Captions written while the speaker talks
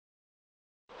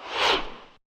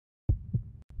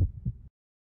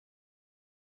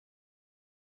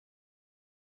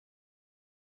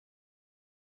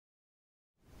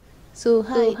So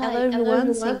hi, hello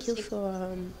everyone. Thank you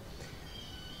for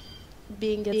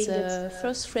being at the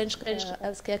first French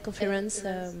healthcare conference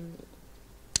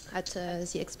at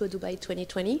the Expo Dubai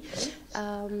 2020.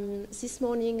 This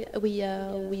morning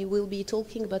we will be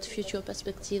talking about future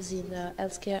perspectives in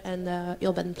healthcare and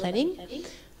urban planning.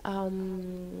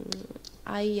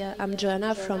 I am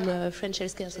Joanna from French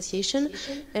Healthcare Association,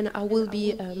 and I will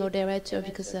be a moderator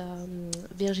because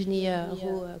Virginie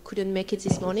who couldn't make it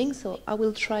this morning. So I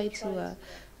will try to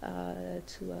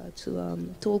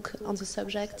talk on the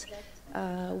subject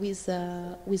with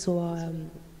our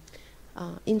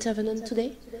intervenant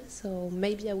today. So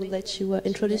maybe I will let you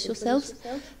introduce yourselves.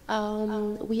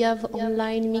 We have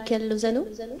online Michael Lozano.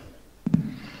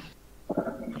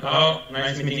 Hello,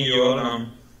 nice meeting you all.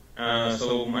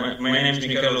 So my name is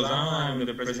Michael Lozano. I'm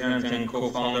the president and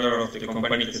co-founder of the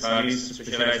company Tesalis,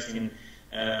 specialized in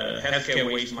healthcare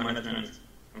waste management.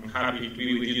 I'm happy to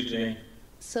be with you today.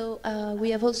 So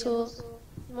we have also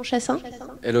Simon Chassin.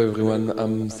 Hello everyone,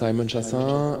 I'm Simon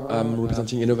Chassin. I'm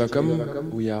representing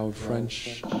Innovacom. We are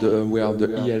we are the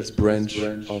e-health branch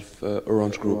of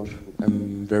Orange Group.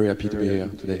 I'm very happy to be here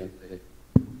today.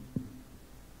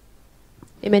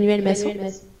 Emmanuel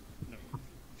Masson.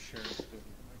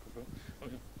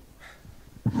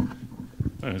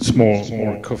 It's more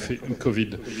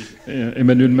COVID.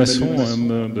 Emmanuel Masson, I'm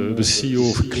the CEO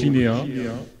of Clinea.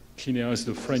 Clinea is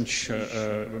the French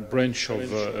branch of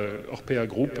Orpea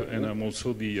Group, and I'm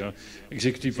also the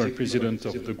executive vice president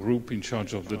of the group in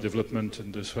charge of the development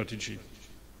and the strategy.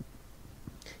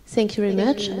 Thank you very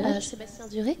much. Sébastien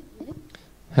Duré.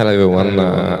 Hello everyone,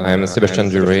 I'm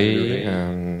Sébastien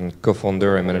Duré,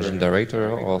 co-founder and managing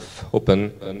director of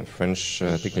Open, a French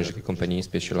technology company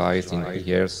specialized in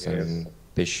e-health and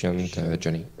patient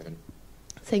journey.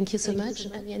 Thank you so much.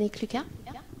 Yannick Lucas.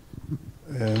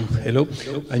 Hello,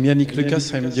 I'm Yannick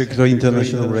Lucas. I'm Director of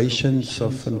International Relations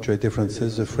of Trade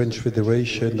Differences, the French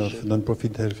Federation of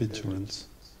Non-Profit Health Insurance.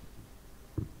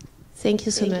 Thank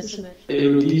you so much.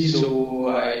 Elodie, so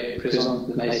I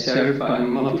present myself.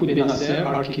 I'm Mahfoud Benasser,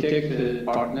 architect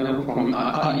partner from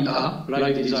AIA,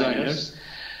 Life Designers,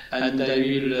 and I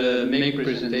will make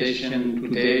presentation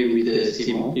today with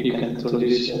Simon. You can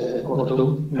introduce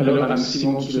Otto. Hello, I'm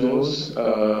Simon Soudos,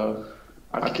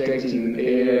 architect in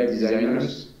AIA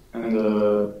Designers and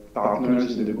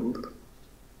partners in the group.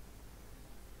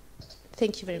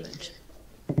 Thank you very much.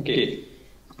 Okay.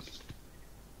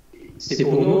 C'est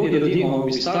pour nous, Elodie, on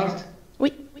will start?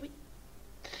 Oui.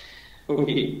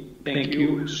 Okay, thank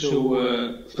you. So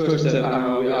first, we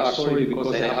are sorry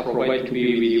because I have provided to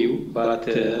be with you, but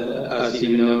as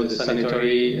you know, the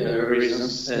sanitary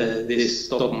reasons, this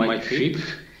stopped my trip.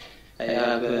 I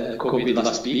have COVID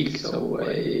last week, so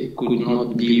I could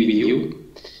not be with you.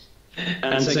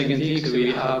 And second thing,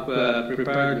 we have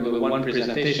prepared one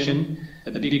presentation,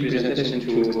 a big presentation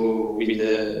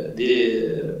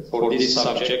for this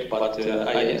subject, but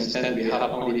I understand we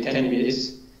have only 10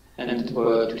 minutes, and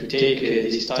to take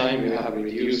this time, we have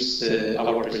reduced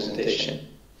our presentation.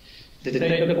 The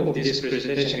title of this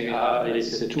presentation we have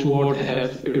is Toward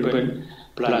Health Urban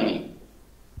Planning.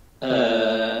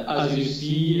 As you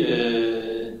see,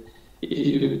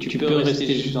 tu peux rester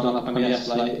juste dans la première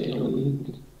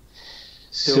slide.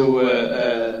 So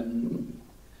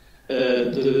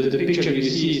the picture you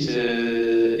see is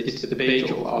it's the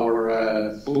page of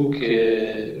our book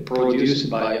produced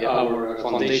by our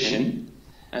foundation,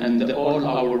 and all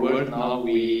our work now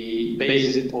we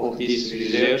base it on this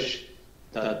research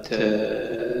that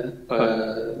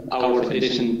our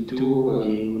foundation do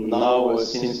now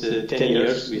since 10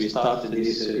 years we started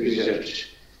this research.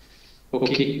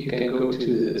 Okay, you can go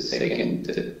to the second.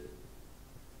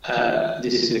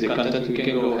 This is the content. We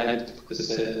can go ahead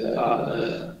because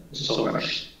so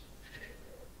much.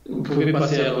 Vous pouvez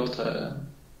passer à l'autre.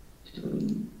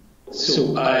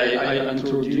 So I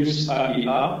introduced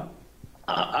AIA.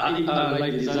 AIA,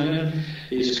 like designer,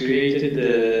 is created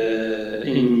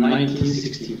in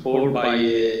 1964 by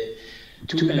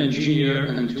 2 engineers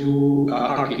and 2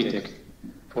 architects.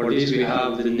 For this, we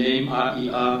have the name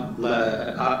AIA,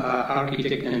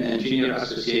 Architect and Engineer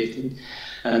Associated,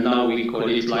 and now we call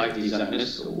it Life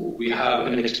Designers. So we have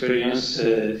an experience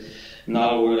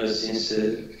now since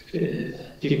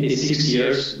 56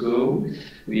 years ago.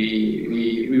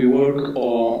 We work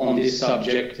on this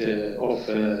subject of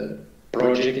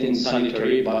project in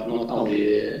sanitary, but not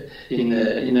only in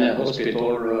a hospital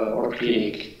or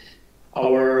clinic.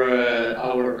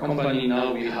 Our company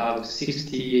now, we have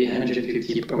 150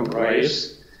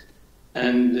 employees,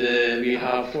 and we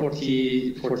have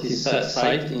 40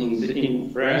 sites in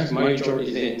France.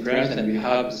 Majority is in France, and we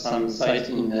have some sites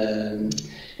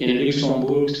in in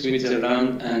Luxembourg,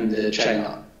 Switzerland, and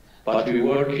China. But we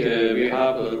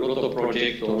have a lot of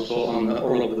projects also on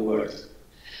all over the world.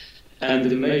 And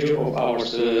the major of our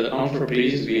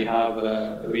entreprise, we have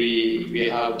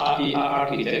AIA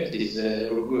Architect,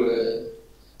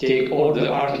 take all the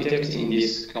architects in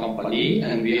this company,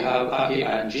 and we have AIA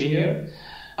Engineer,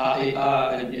 AIA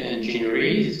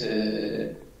Engineering,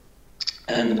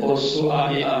 and also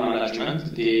AIA Management,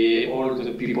 all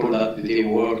the people that they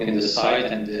work in the site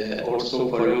and also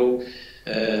follow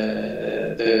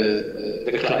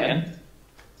the client.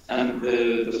 And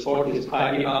the fourth is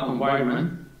AIA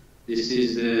Environment. This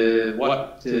is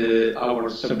what our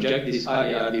subject is.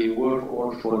 We work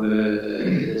all for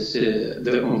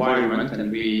the environment,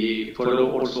 and we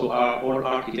follow also all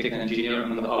architect and engineer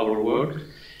on our work.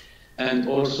 And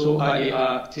also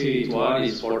AIA Territoire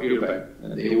is for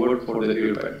urban. They work for the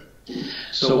urban.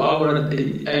 So our at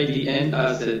the end,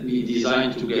 as we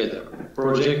design together,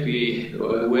 project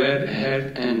where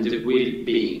health and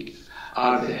well-being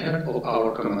are the heart of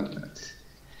our commitment.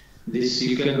 This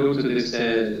you can go to this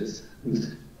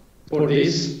for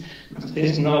this.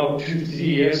 It's now 2-3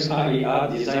 years. AIA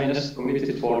designers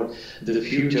committed for the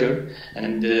future,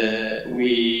 and we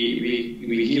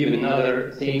give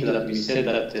another thing that we said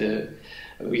that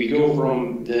we go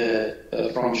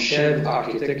from shared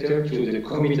architecture to the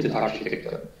committed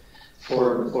architecture.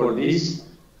 For this,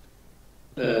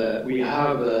 we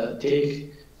have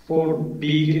take 4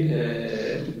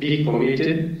 big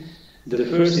committed. The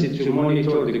first is to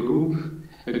monitor the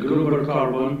global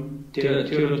carbon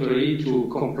territory to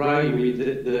comply with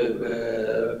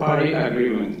the Paris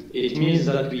Agreement. It means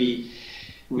that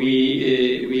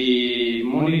we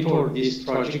monitor this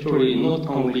trajectory not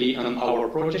only on our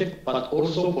project but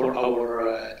also for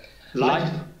our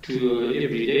life to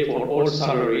every day for all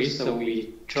salaries. So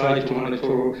we try to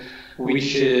monitor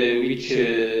which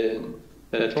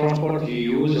transport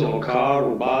you use, or car,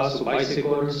 or bus, or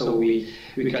bicycle. So we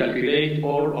calculate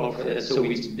all of it. So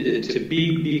it's a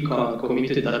big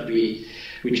committed that we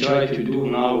try to do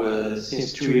now.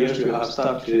 Since 2 years we have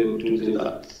started to do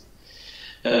that.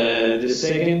 The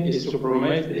second is to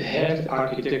promote the health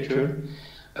architecture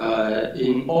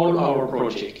in all our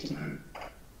projects.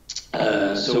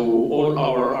 So all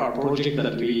our projects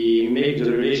that we make the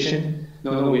relation.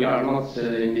 No, we are not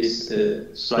in this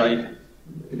slide.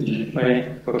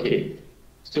 Okay.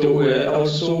 So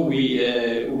also we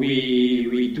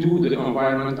do the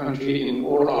environment entry in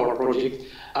all our projects,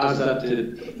 as that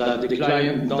the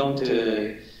client don't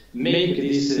make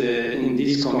this in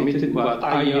this committed, but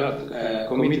AIA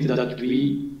committed that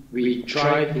we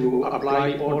try to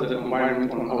apply all the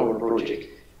environment on our project.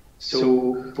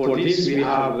 So for this we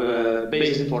have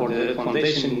based for the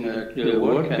foundation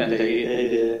work, and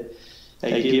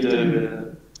I give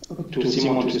to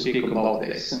Simon to speak about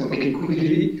this. Okay,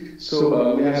 quickly.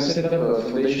 So we have set up a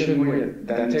foundation more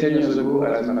than 10 years ago,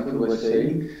 as Marco was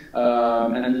saying,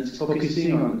 and it's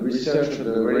focusing on research of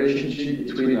the relationship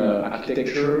between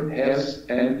architecture, health,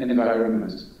 and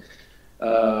environment.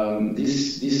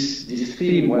 This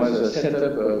theme was set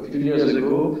up a few years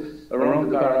ago around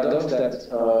the paradox that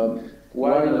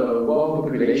while the world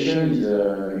population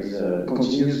is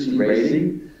continuously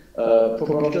rising,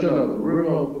 proportion of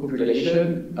rural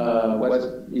population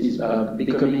is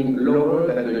becoming lower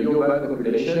than the urban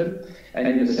population, and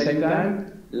at the same time,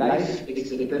 life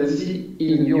expectancy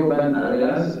in urban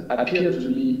areas appears to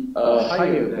be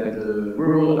higher than the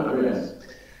rural areas.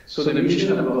 So the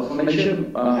mission of our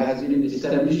foundation has been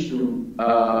established to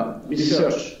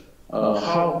research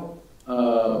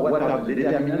what are the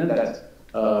determinants that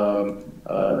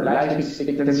life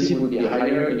expectancy would be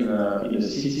higher in a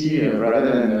city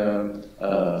rather than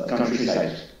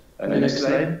countryside. Next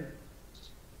slide.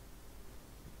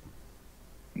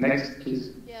 Next,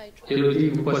 please. Elodie,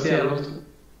 vous passez à l'autre.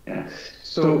 Yeah.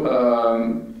 So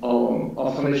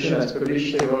our foundation has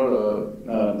published several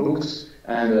books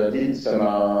and did some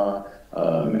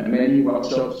many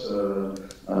workshops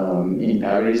in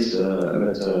Paris,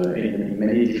 but in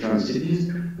many different cities,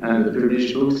 and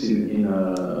published books in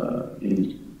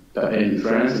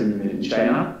France and in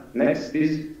China. Next,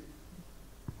 please.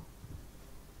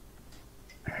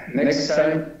 Next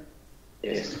slide.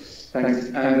 Yes, thanks.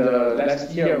 And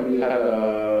last year we had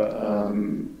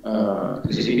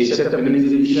we set up an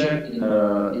exhibition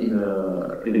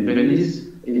in Venice,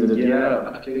 in the Biennale of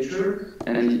Architecture,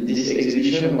 and this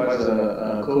exhibition was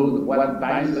called "What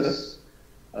Binds Us."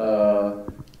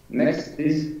 Next,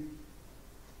 please.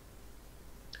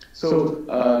 So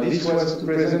this was to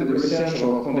present the research of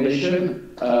our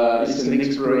foundation. It's an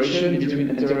exploration between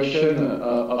interaction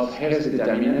of health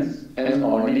determinants and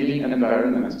our living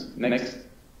environment. Next.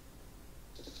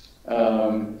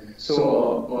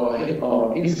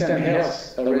 So instant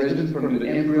health results from the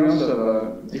influence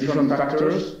of different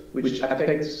factors which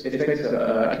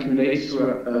accumulate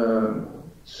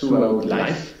throughout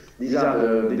life. These are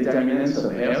the determinants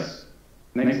of health.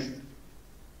 Next.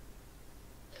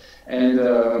 And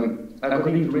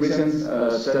according to recent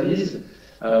studies,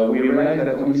 we realize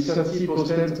that only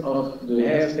 30% of the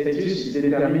health status is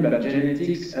determined by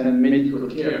genetics and medical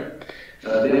care.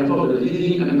 Therefore, the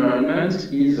living environment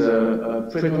is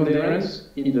preponderant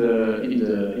in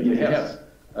the health.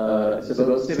 It's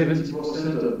about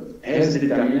 70% of health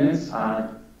determinants are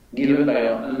given by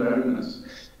our environment.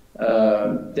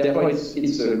 Therefore,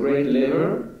 it's a great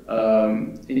lever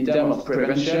in terms of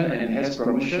prevention and health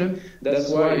promotion. That's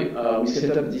why we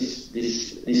set up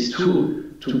this tool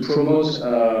to promote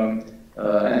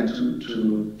and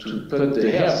to put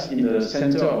the health in the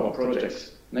center of our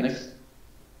projects. Next.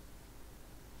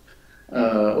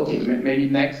 Okay, maybe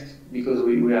next, because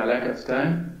we are lack of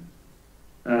time.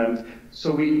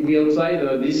 So we applied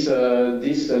this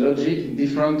logic in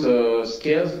different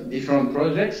scales, different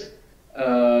projects.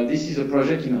 This is a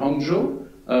project in Hangzhou,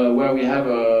 where we have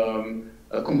a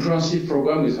comprehensive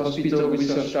program with hospital,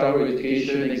 research tower,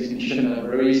 education, exhibition,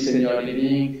 library, senior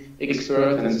living,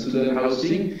 expert and student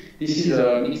housing. This is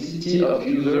an initiative of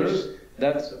users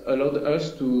that allowed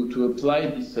us to apply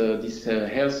this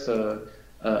health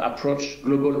approach,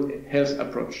 global health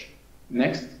approach.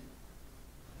 Next.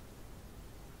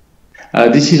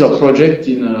 This is our project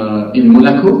in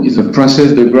Monaco. It's the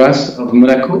Princesse de Grasse of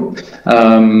Monaco.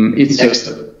 It's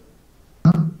next.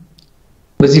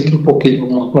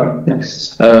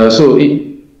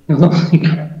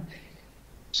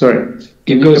 Sorry.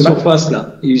 You go so fast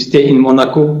now. You stay in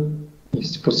Monaco.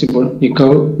 It's possible. You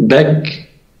go back.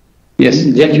 Yes.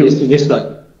 This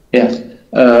slide. Yeah.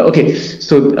 Okay.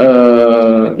 So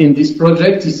in this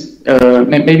project,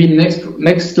 maybe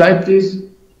next slide, please.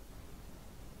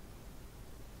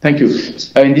 Thank you.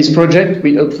 In this project,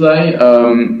 we apply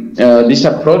this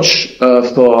approach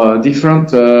for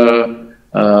different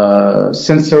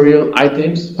sensorial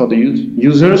items for the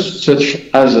users, such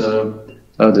as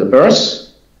the earth.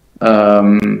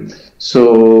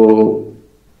 So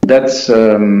that's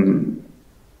the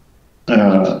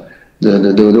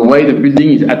way the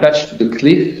building is attached to the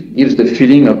cliff gives the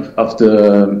feeling of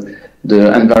the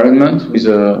environment with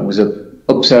a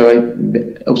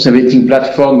observing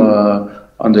platform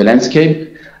on the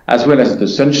landscape, as well as the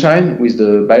sunshine with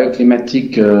the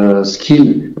bioclimatic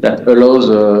skin that allows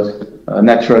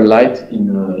natural light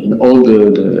in all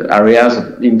the areas,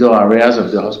 indoor areas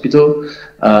of the hospital,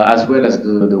 as well as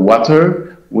the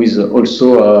water, with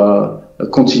also a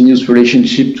continuous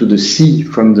relationship to the sea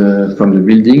from the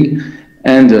building,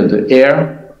 and the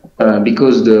air,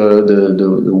 because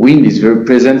the wind is very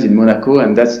present in Monaco,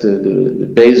 and that's the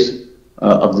base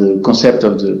of the concept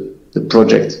of the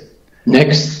project.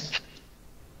 Next.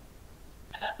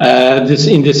 This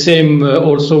in the same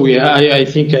also I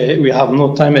think we have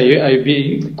no time. I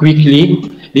be quickly.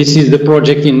 This is the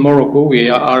project in Morocco. We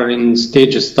are in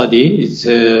stage study. It's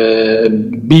a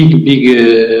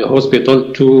big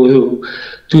hospital,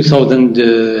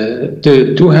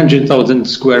 200,000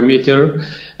 square meter,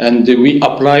 and we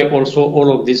apply also all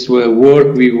of this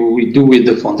work we do with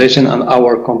the foundation and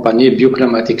our company,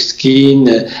 bioclimatic skin,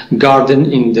 garden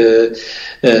in the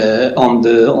on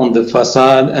the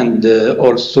facade, and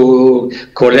also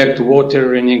collect water,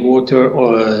 raining water.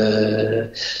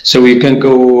 So we can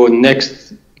go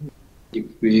next if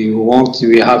we want.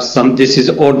 We have some. This is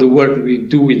all the work we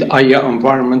do with IA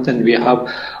environment, and we have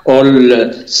all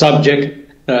subject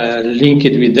linked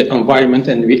with the environment,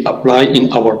 and we apply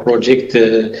in our project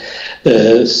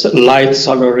light,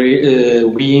 solar,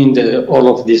 wind, all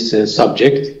of this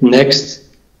subject. Next.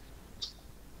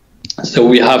 So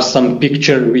we have some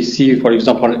picture. We see, for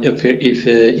example, if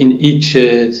in each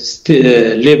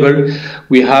level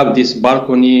we have this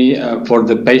balcony for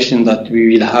the patient, that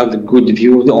we will have a good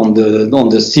view on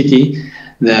the city,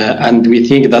 and we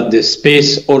think that the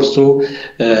space also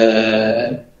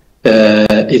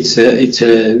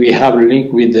we have a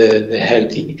link with the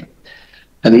healthy.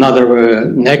 Another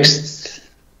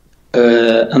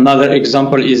another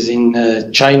example is in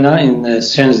China, in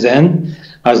Shenzhen.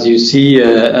 As you see,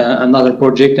 another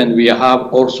project, and we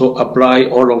have also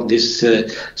applied all of this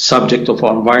subject of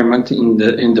our environment in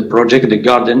the project, the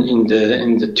garden in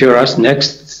the terrace.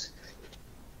 Next,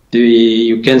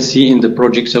 you can see in the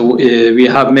project. So we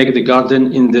have made the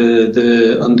garden on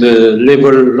the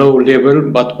low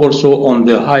level, but also on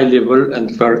the high level,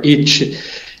 and for each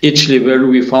level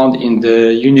we found in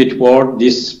the unit ward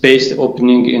this space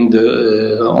opening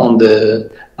on the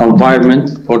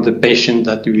environment for the patient,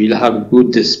 that we will have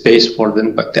good space for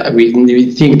them. But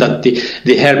we think that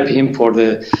they help him for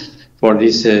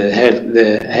this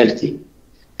healthy.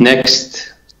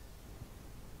 Next.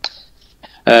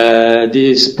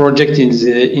 This project is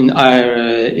in our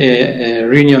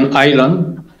Reunion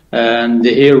Island. And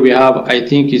here we have, I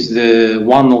think, is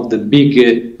one of the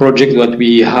big projects that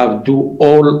we have do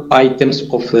all items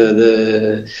of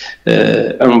the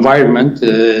environment,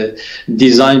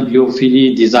 design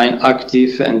biophilia, design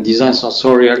active, and design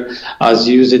sensorial, as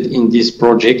used in this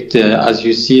project. As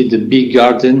you see, the big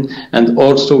garden, and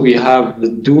also we have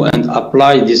do and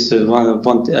apply this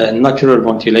natural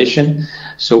ventilation.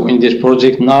 So in this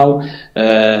project now,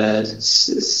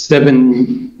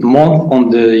 7 months on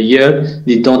the year,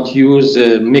 they don't use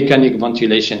mechanic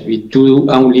ventilation. We do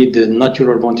only the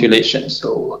natural ventilation.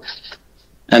 So,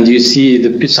 and you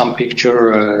see some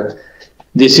picture.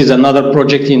 This is another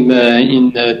project in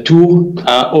Tours.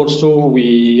 Also,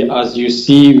 we, as you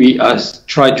see, we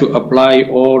try to apply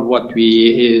all what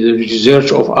the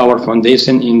research of our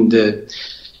foundation in the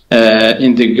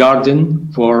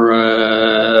garden for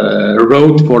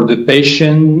road for the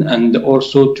patient, and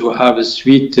also to have a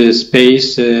sweet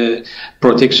space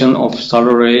protection of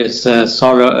solar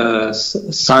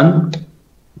sun.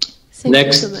 Next. Thank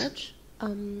you so much.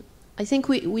 I think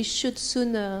we should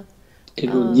soon.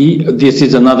 This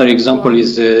is another example.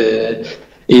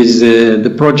 Is the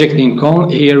project in Caen.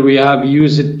 Here we have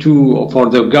used it for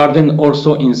the garden,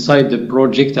 also inside the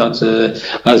project. As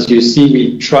you see,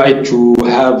 we try to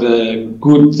have a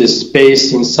good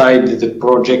space inside the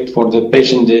project for the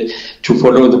patient to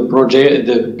follow the project,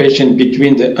 the patient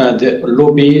between the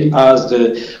lobby as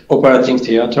the operating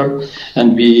theater,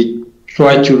 and we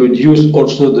try to reduce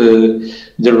also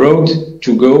the road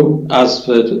to go as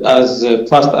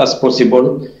fast as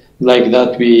possible. Like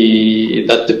that,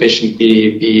 that the patient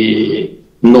be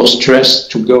no stress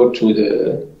to go to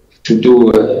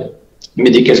do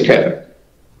medical care.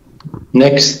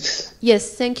 Next.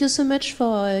 Yes, thank you so much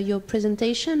for your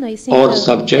presentation. I think our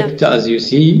subject, as you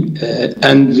see,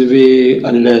 and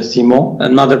Simon.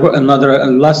 Another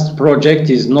last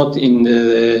project is not in.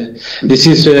 This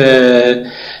is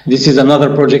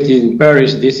another project in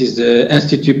Paris. This is the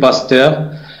Institut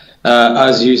Pasteur.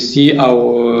 As you see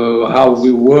how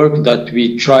we work, that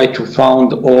we try to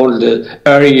found all the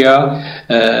area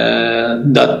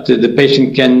that the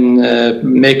patient can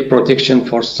make protection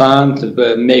for sun,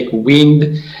 make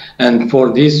wind, and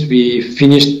for this we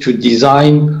finished to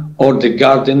design all the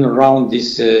garden around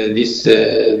this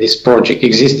project,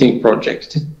 existing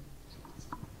project.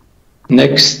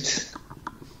 Next.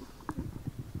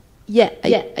 Yeah.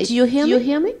 Do you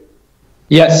hear me?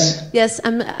 Yes. Yes,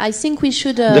 I think we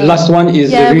should. The last one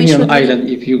is the Reunion Island.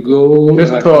 If you go.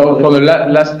 Just for the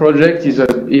last project is a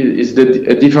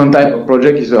different type of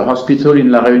project. Is a hospital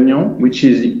in La Réunion, which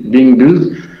is being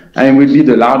built, and will be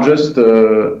the largest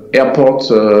airport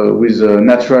with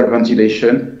natural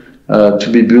ventilation to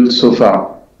be built so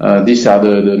far. These are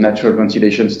the natural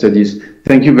ventilation studies.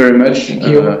 Thank you very much. Thank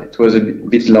you. It was a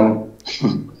bit long.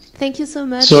 Thank you so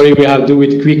much. Sorry, we have to do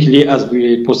it quickly as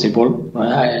possible.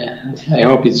 I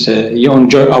hope you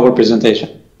enjoy our presentation.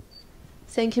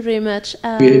 Thank you very much.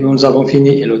 Nous avons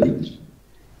fini, Elodie.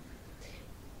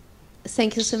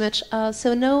 Thank you so much.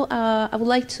 So now I would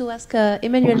like to ask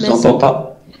Emmanuel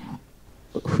Messi,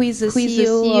 who is the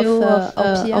CEO of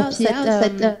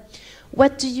OPIA.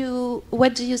 What do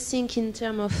you think in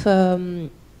terms of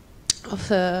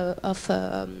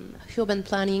urban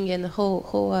planning, and how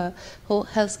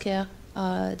healthcare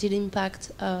did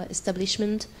impact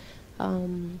establishment?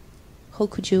 How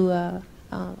could you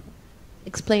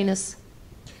explain us?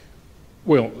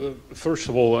 Well, first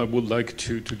of all, I would like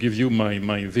to give you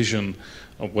my vision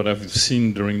of what I've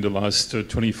seen during the last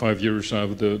 25 years. I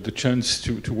have the chance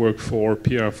to work for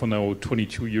PR for now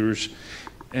 22 years,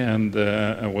 and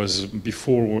I was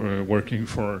before working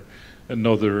for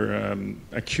another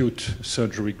acute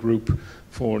surgery group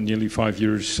for nearly 5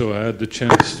 years. So I had the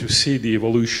chance to see the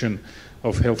evolution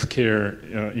of healthcare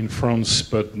in France,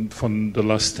 but from the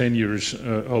last 10 years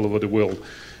all over the world,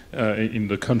 in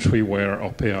the country where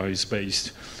OPEA is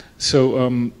based. So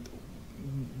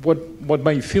what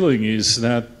my feeling is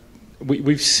that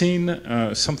we've seen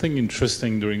something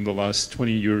interesting during the last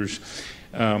 20 years.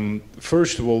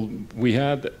 First of all, we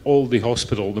had all the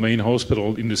main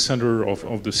hospital in the center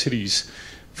of the cities,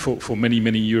 for many,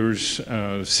 many years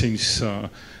since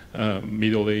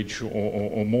middle age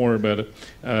or more, but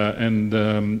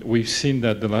we've seen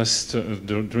that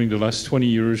during the last 20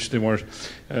 years there was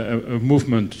a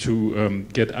movement to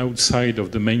get outside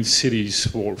of the main cities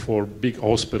for big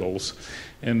hospitals,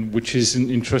 and which is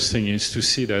interesting is to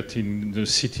see that in the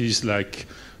cities like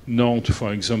Nantes,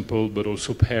 for example, but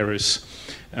also Paris,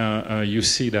 you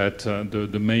see that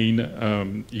the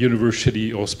main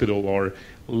university hospital are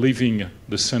leaving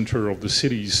the center of the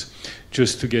cities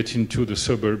just to get into the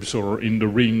suburbs or in the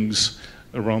rings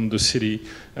around the city,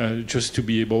 just to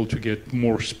be able to get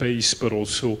more space, but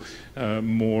also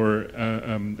more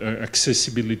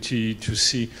accessibility to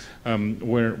see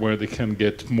where they can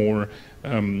get more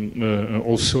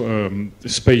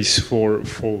space for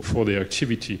their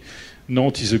activity.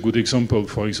 Nantes is a good example.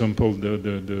 For example,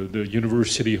 the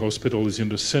university hospital is in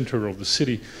the center of the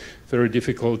city, very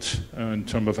difficult in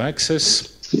terms of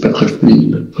access. C'est pas très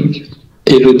fluide le truc.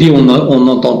 Elodie, on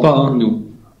n'entend pas, hein,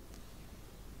 nous.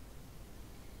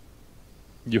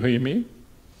 You hear me?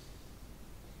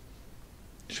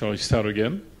 Shall I start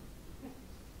again?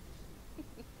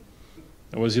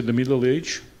 I was in the middle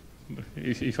age.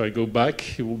 If I go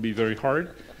back, it will be very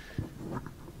hard.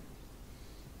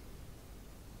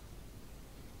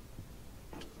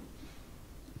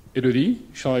 Elodie,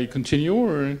 shall I continue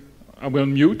or are we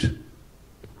on mute?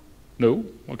 No?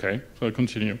 Okay, so I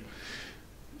continue.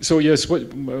 So yes,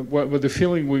 what the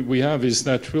feeling we have is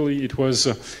that really it was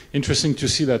interesting to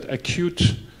see that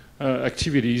acute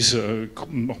activities,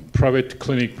 private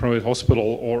clinic, private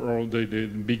hospital, or the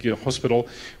big hospital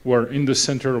were in the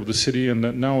center of the city, and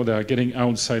that now they are getting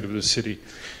outside of the city,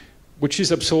 which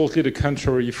is absolutely the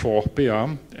contrary for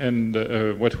Orpea. And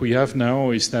what we have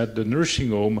now is that the nursing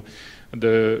home,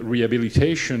 the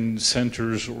rehabilitation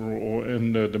centers,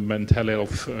 and the mental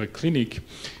health clinic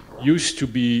used to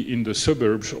be in the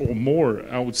suburbs or more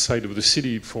outside of the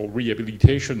city for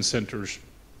rehabilitation centers.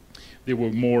 They were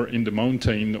more in the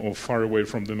mountain or far away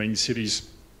from the main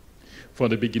cities for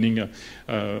the beginning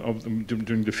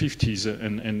during the 50s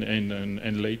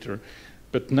and later.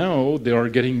 But now they are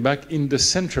getting back in the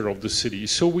center of the city.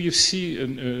 So we see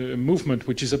a movement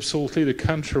which is absolutely the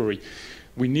contrary.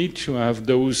 We need to have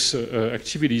those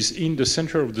activities in the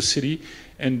center of the city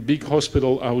and big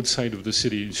hospital outside of the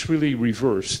city. It's really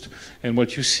reversed. And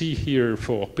what you see here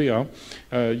for Orpea,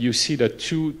 you see that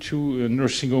two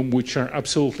nursing homes which are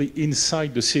absolutely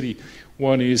inside the city.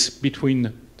 One is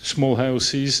between small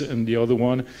houses, and the other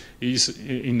one is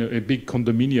in a big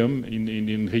condominium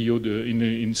in Rio,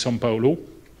 in São Paulo.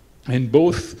 And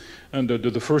both, and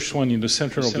the first one in the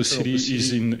center of the city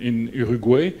is in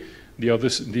Uruguay. The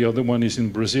other one is in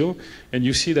Brazil, and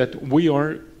you see that we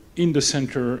are in the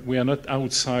center. We are not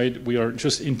outside. We are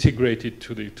just integrated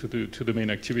to the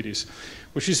main activities,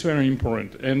 which is very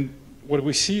important. And what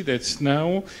we see that's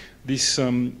now this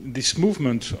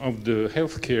movement of the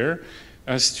healthcare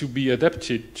has to be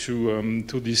adapted to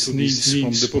these needs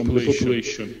from the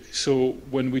population. So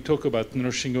when we talk about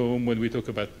nursing home, when we talk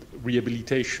about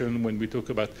rehabilitation, when we talk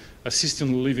about assisted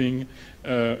living,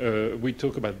 we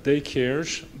talk about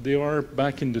daycares, they are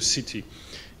back in the city.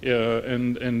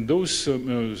 And those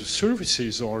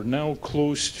services are now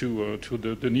close to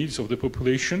the needs of the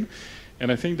population.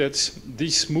 And I think that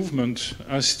this movement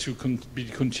has to be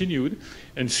continued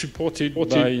and supported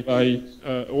by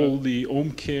all the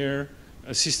home care,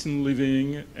 assisted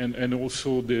living, and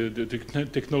also the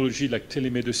technology like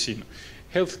telemedicine.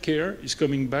 Healthcare is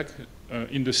coming back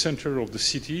in the center of the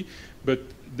city, but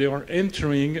they are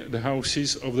entering the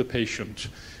houses of the patient.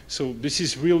 So this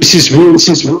is really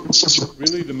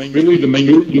the main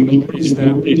is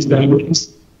that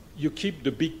you keep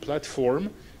the big platform,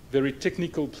 very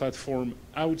technical platform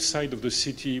outside of the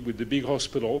city with the big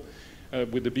hospital,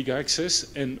 with the big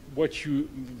access, and what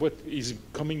is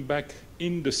coming back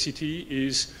in the city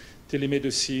is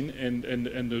telemedicine and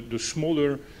the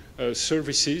smaller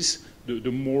services,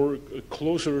 the more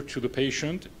closer to the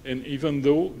patient, and even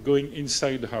though going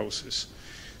inside the houses.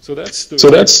 So that's the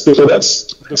first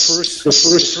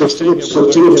thing I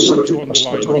want to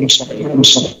underline.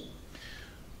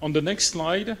 On the next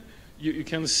slide, you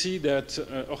can see that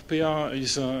Orpea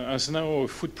has now a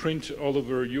footprint all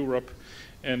over Europe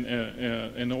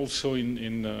and also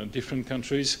in different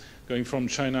countries, going from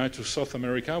China to South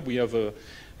America. We have a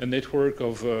network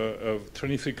of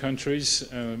 23 countries,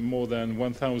 more than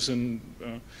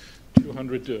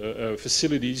 1,200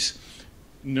 facilities,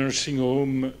 nursing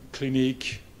home,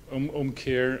 clinic, home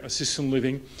care, assisted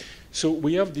living. So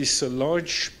we have this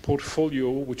large portfolio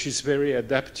which is very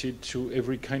adapted to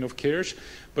every kind of cares,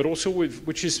 but also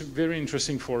which is very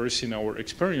interesting for us in our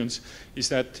experience, is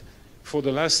that for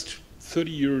the last 30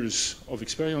 years of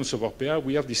experience of Orpea,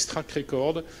 we have this track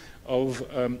record of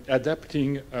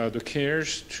adapting the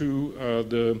cares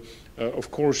to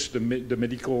of course, the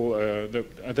medical,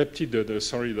 adapted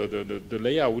the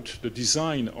layout, the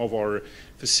design of our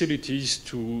facilities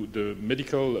to the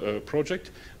medical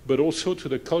project, but also to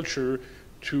the culture,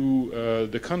 to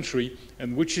the country,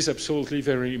 and which is absolutely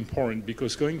very important,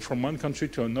 because going from one country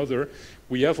to another,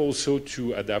 we have also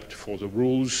to adapt for the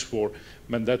rules, for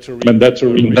mandatory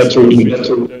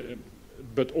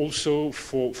but also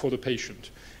for the patient.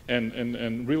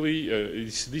 And really,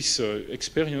 it's this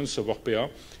experience of Orpea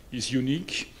is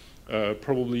unique,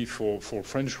 probably for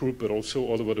French group, but also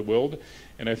all over the world.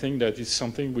 And I think that it's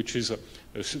something which is a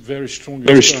very strong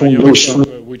experience,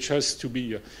 which has to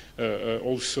be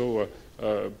also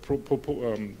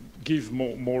give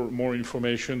more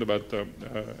information about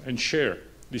and share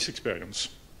this experience.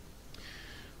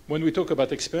 When we talk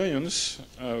about experience,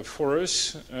 for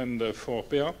us and for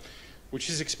Orpea, what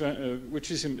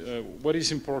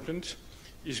is important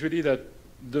is really that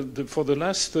for the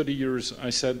last 30 years,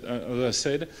 as I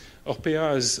said,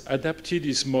 Orpea has adapted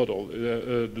its model.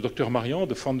 Dr. Marian,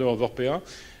 the founder of Orpea,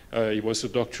 he was a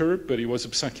doctor, but he was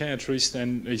a psychiatrist,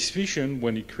 and his vision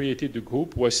when he created the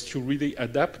group was to really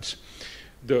adapt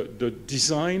the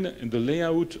design and the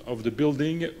layout of the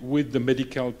building with the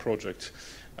medical project.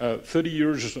 30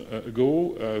 years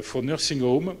ago, for nursing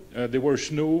home, there was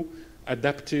no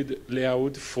adapted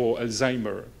layout for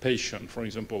Alzheimer patient, for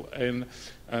example, and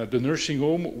the nursing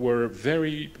home were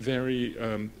very, very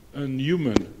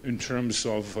unhuman in terms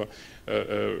of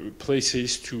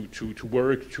places to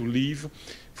work, to live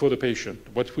for the patient.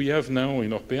 What we have now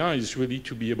in Orpea is really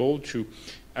to be able to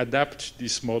adapt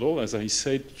this model, as I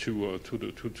said, to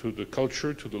the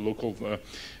culture, to the local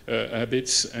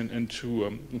habits, and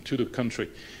to the country.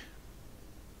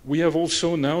 We have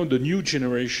also now the new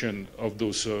generation of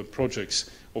those projects.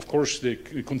 Of course, they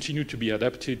continue to be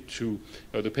adapted to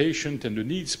the patient and the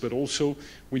needs, but also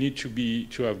we need to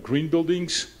have green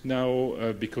buildings now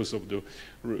because of the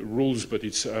rules, but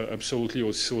it's absolutely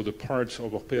also the part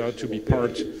of Orpea to be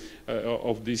part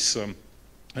of this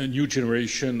new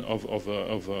generation of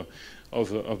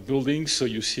buildings. So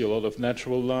you see a lot of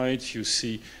natural light, you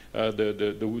see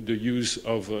the use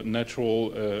of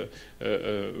natural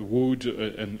wood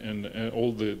and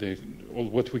all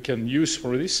what we can use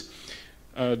for this.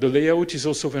 The layout is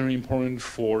also very important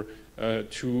for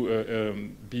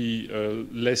to be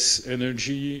less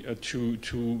energy,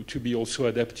 to be also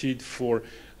adapted for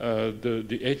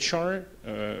the HR,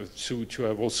 to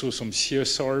have also some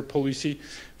CSR policy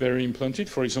very implanted.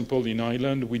 For example, in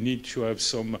Ireland, we need to have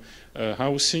some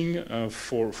housing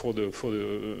for the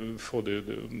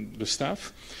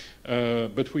staff.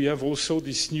 But we have also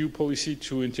this new policy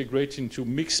to integrate into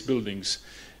mixed buildings.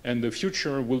 And the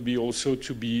future will be also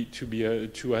to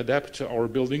adapt our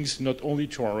buildings not only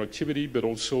to our activity, but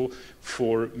also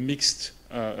for mixed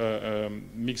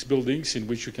buildings in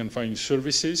which you can find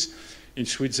services. In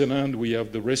Switzerland, we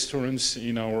have the restaurants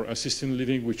in our assisted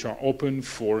living which are open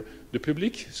for the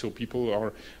public, so people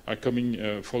are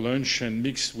coming for lunch and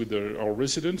mixed with our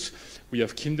residents. We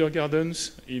have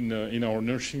kindergartens in our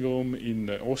nursing home in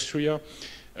Austria.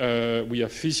 We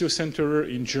have physio center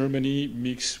in Germany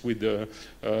mixed with the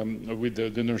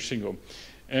nursing home.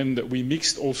 And we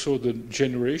mixed also the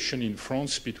generation in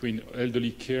France between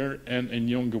elderly care and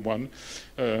younger one.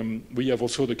 We have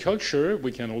also the culture.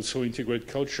 We can also integrate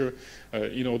culture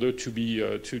in order to be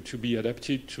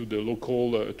adapted to the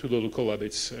local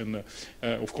habits. And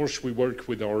of course, we work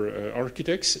with our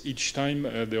architects. Each time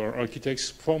there are architects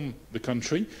from the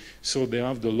country, so they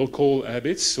have the local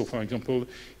habits. So, for example,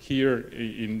 here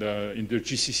in the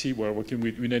GCC, we're working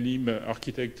with Unanim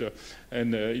architect,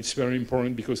 and it's very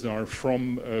important because they are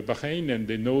from Bahrain and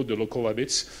they know the local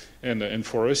habits. And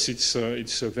for us, it's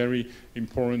a very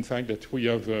important fact that we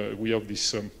have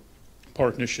this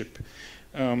partnership.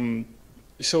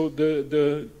 So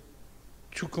to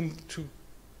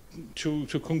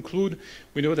conclude,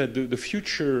 we know that the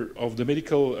future of the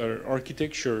medical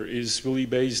architecture is really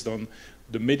based on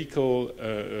the medical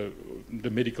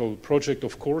project,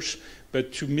 of course,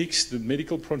 but to mix the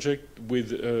medical project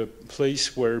with a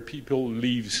place where people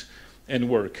live and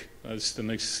work. That's the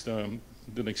next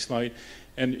slide.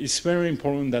 And it's very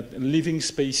important that living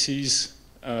spaces,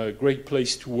 a great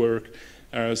place to work,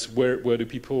 as where the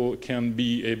people can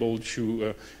be able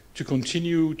to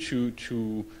continue to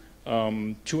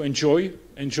enjoy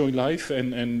life,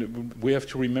 and we have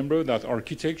to remember that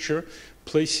architecture,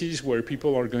 places where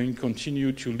people are going to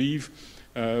continue to live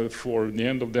for the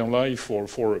end of their life, or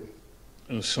for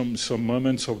some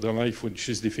moments of their life which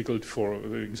is difficult, for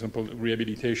example,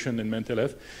 rehabilitation and mental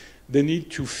health. they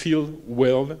need to feel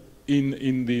well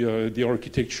in the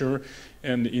architecture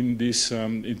and in this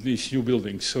new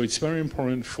building. So it's very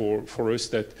important for us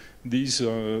that these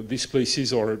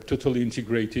places are totally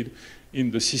integrated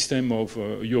in the system of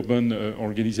urban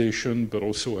organization, but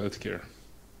also healthcare.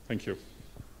 Thank you.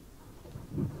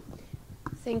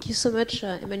 Thank you so much,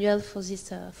 Emmanuel, for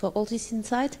this for all this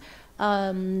insight.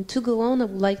 To go on, I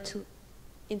would like to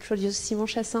introduce Simon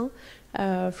Chassin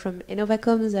from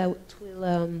Innovacom that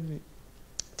will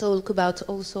talk about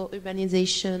also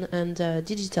urbanization and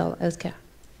digital healthcare.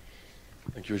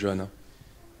 Thank you, Joanna.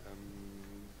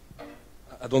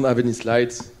 I don't have any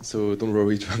slides, so don't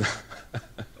worry, Joanna.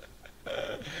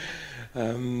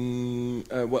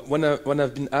 When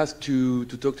I've been asked to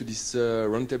talk to this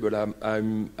roundtable,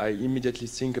 I immediately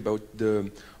think about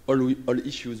all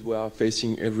issues we are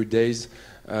facing every day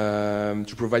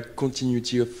to provide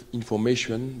continuity of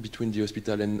information between the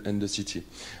hospital and the city.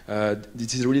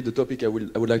 This is really the topic I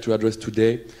would like to address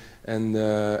today, and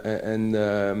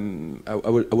I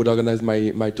would organize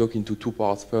my talk into two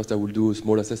parts. First, I will do a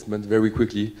small assessment very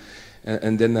quickly,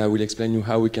 and then I will explain you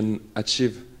how we can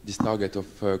achieve this target of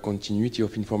continuity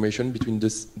of information between the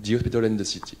hospital and the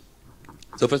city.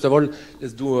 So first of all,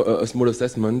 let's do a small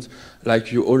assessment.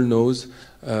 Like you all know,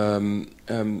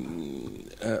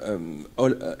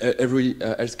 every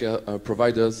healthcare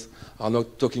providers are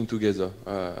not talking together.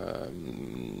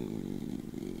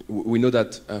 We know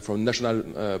that from national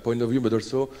point of view, but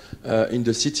also in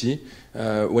the city,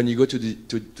 when you go to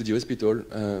the hospital,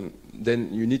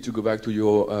 then you need to go back to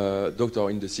your doctor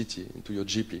in the city, to your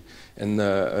GP. And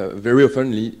very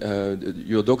often,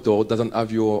 your doctor doesn't have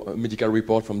your medical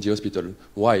report from the hospital.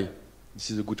 Why?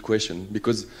 This is a good question.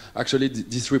 Because actually,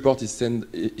 this report is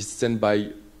sent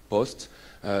by post,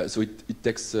 so it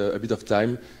takes a bit of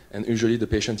time. And usually, the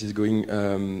patient is going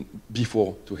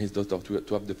before to his doctor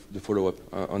to have the follow-up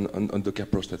on the care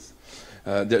process.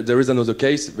 There is another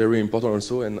case, very important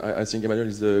also, and I think Emmanuel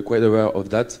is quite aware of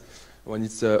that. When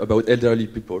it's about elderly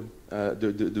people,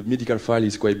 the medical file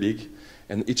is quite big,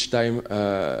 and each time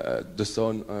the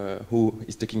son who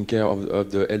is taking care of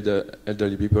the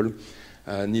elderly people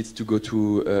needs to go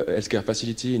to a healthcare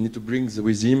facility, he needs to bring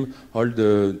with him all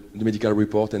the medical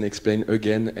report and explain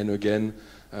again and again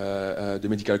the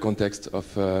medical context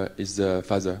of his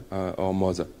father or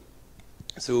mother.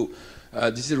 So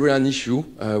this is really an issue.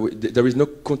 There is no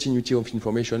continuity of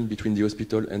information between the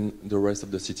hospital and the rest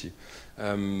of the city.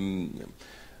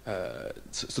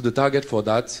 So the target for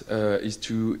that is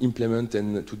to implement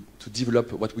and to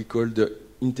develop what we call the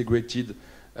integrated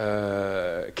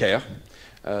care.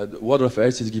 The World of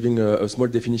Health is giving a small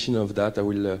definition of that. I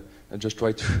will just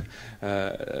try to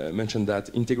mention that.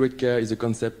 Integrated care is a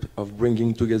concept of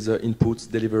bringing together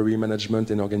inputs, delivery, management,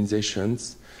 and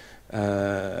organizations.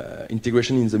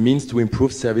 Integration is a means to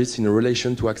improve service in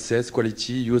relation to access,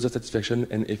 quality, user satisfaction,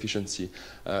 and efficiency.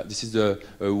 This is a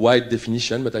wide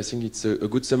definition, but I think it's a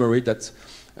good summary that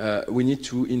we need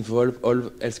to involve all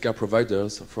healthcare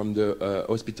providers from the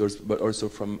hospitals, but also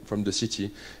from the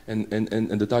city. And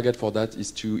the target for that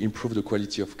is to improve the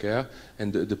quality of care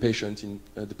and the patient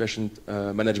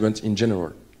management in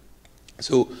general.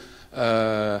 So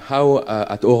how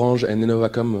at Orange and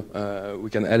Innovacom we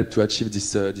can help to achieve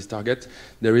this target?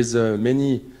 There is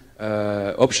many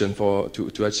options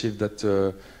to achieve that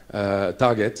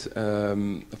target.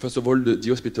 First of all, the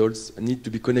hospitals need to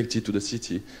be connected to the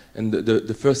city, and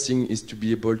the first thing is to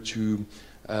be able to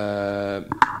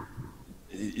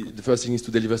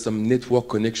deliver some network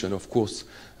connection. Of course,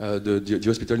 the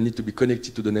hospital need to be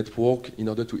connected to the network in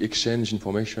order to exchange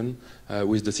information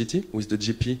with the city, with the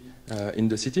GP in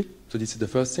the city. So this is the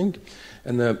first thing.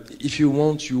 And if you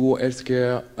want your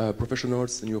healthcare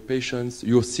professionals and your patients,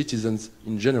 your citizens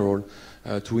in general,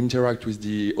 to interact with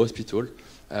the hospital,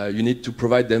 you need to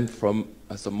provide them from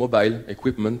some mobile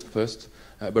equipment first,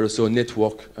 but also a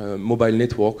network, mobile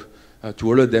network,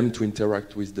 to allow them to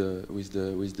interact with the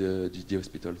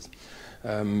hospitals.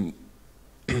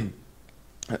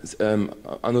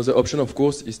 Another option, of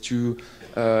course, is to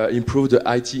improve the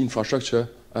IT infrastructure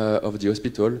of the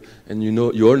hospital. And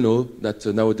you all know that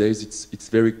nowadays it's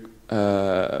very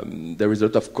there is a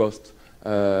lot of cost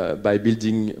by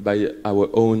building by our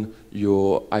own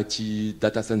your IT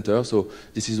data center. So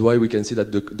this is why we can see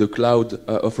that the cloud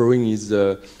offering is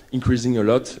increasing a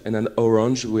lot. And at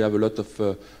Orange, we have a lot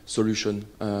of solution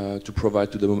to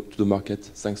provide to the market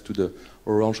thanks to the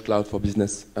Orange Cloud for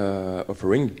Business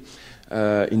offering.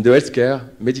 In the healthcare,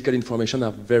 medical information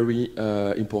are very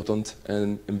important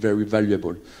and very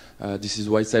valuable. This is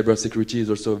why cybersecurity is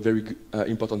also a very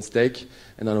important stake.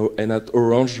 And at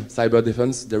Orange Cyber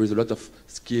Defense, there is a lot of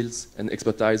skills and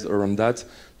expertise around that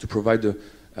to provide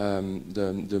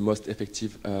the most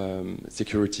effective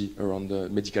security around the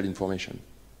medical information.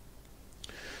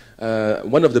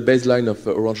 One of the baseline of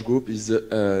Orange Group is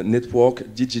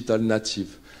network digital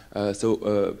native.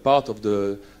 So part of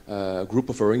the group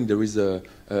offering, there is a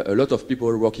lot of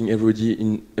people working every day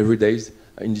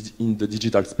in the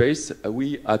digital space.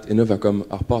 We at Innovacom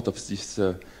are part of this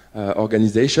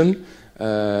organization.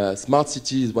 Smart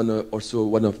City is also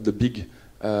one of the big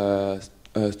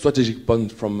strategic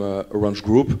points from Orange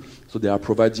Group. So they are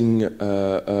providing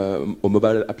a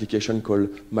mobile application called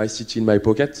My City in My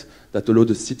Pocket that allows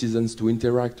the citizens to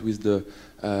interact with the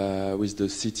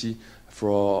city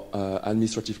for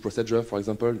administrative procedure. For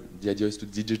example, the idea is to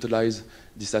digitalize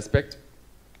this aspect,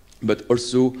 but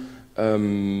also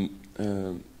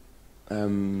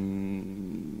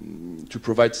to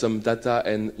provide some data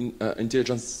and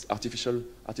artificial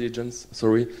intelligence,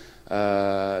 to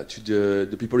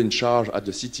the people in charge at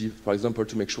the city, for example,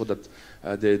 to make sure that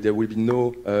there will be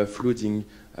no flooding,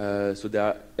 so they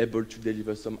are able to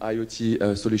deliver some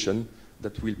IoT solution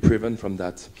that will prevent from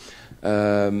that.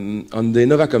 On the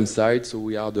Innovacom side, so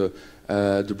we are the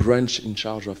branch in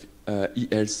charge of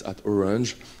e-health at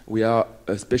Orange. We are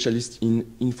a specialist in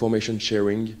information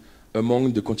sharing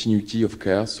among the continuity of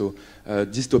care. So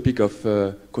this topic of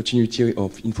continuity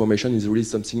of information is really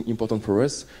something important for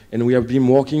us. And we have been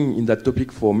working in that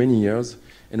topic for many years.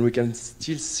 And we can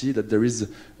still see that there is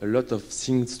a lot of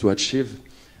things to achieve.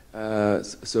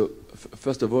 So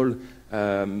first of all,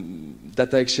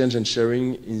 data exchange and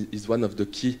sharing is one of the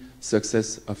key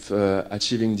success of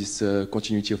achieving this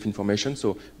continuity of information.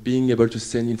 So being able to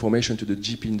send information to the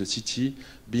GP in the city,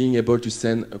 being able to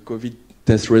send a COVID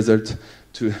test result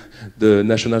to the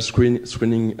national screening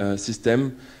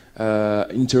system,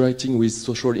 interacting with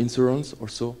social insurance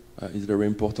also is very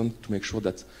important to make sure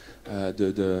that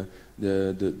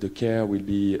the care will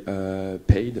be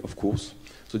paid, of course.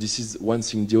 So this is one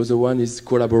thing. The other one is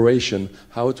collaboration,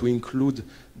 how to include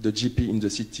the GP in the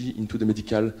city into the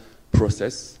medical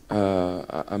process.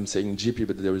 I'm saying GP,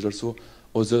 but there is also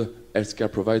other healthcare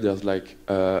providers like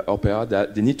Orpea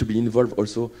that they need to be involved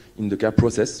also in the care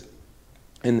process.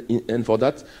 And for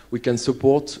that, we can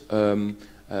support the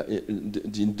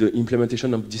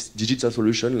implementation of this digital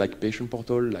solution like patient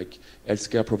portal, like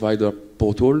healthcare provider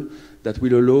portal, that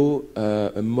will allow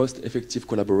a most effective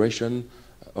collaboration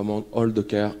among all the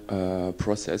care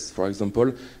process. For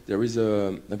example, there is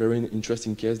a very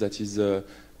interesting case that is the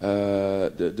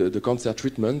cancer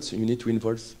treatment. You need to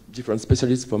involve different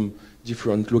specialists from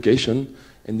different locations,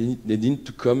 and they need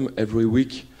to come every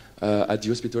week at the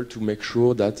hospital to make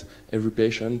sure that every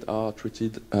patient are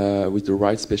treated with the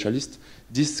right specialist.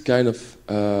 This kind of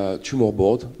tumor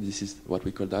board, this is what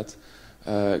we call that,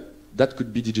 that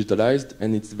could be digitalized,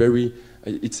 and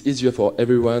it's easier for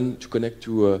everyone to connect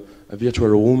to a virtual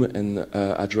room and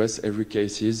address every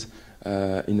cases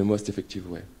in the most effective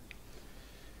way.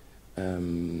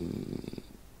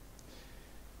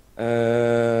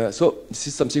 So this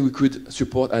is something we could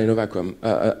support at Innovacom.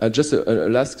 Just a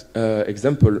last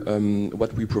example,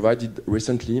 what we provided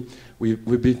recently, we've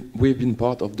been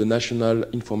part of the National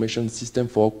Information System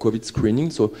for COVID screening.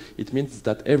 So it means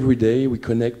that every day we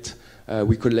collect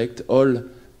all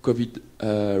COVID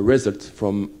results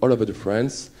from all over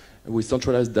France. We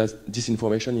centralize this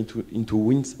information into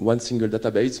one single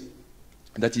database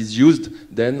that is used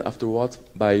then afterwards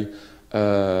by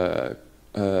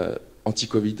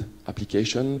anti-COVID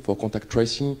application for contact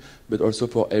tracing, but also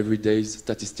for everyday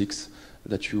statistics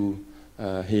that you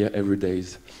hear every day.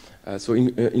 So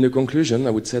in a conclusion, I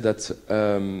would say that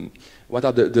what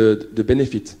are the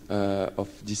benefits of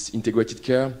this integrated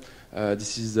care?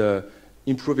 This is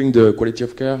improving the quality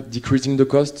of care, decreasing the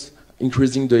costs,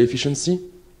 increasing the efficiency.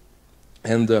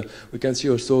 And we can see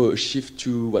also a shift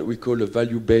to what we call a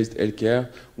value-based healthcare,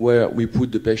 where we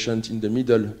put the patient in the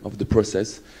middle of the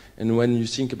process. And when you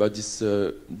think about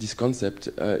this concept,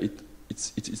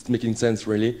 it's making sense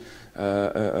really.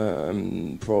 At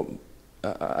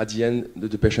the end,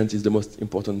 the patient is the most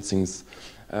important things.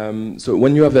 So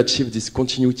when you have achieved this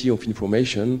continuity of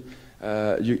information,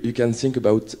 you can think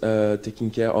about taking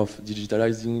care of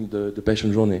digitalizing the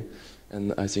patient journey.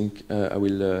 And I think I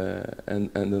will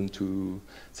hand on to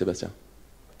Sébastien.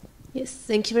 Yes,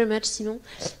 thank you very much, Simon.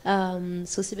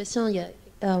 So Sébastien, yeah,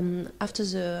 after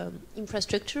the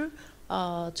infrastructure,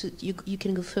 you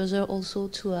can go further also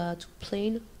to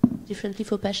plan differently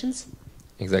for patients.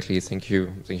 Exactly. Thank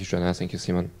you, Joanna. Thank you,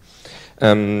 Simon.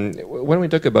 When we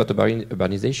talk about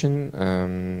urbanization,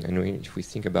 and if we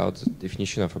think about the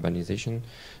definition of urbanization,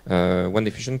 one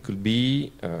definition could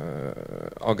be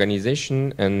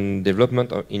organization and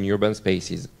development in urban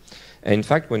spaces. And in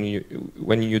fact, when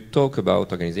you talk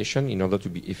about organization, in order to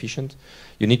be efficient,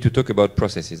 you need to talk about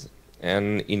processes.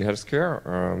 And in healthcare,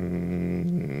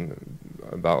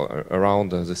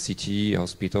 around the city,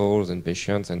 hospitals and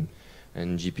patients and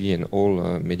GP and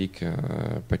all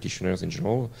practitioners in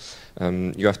general,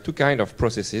 you have two kinds of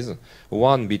processes.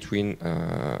 One between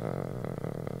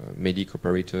medic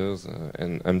operators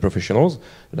and professionals,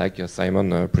 like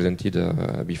Simon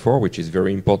presented before, which is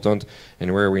very important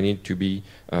and where we need to be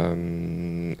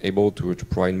able to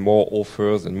provide more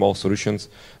offers and more solutions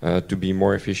to be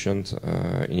more efficient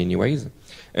in any ways.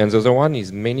 And the other one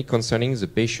is mainly concerning the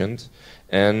patient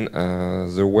and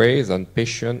the way that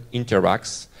patient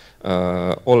interacts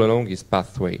all along his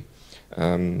pathway.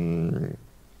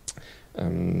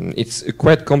 It's a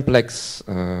quite complex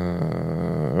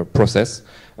process,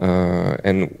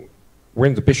 and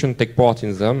when the patient take part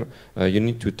in them, you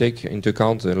need to take into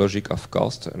account the logic of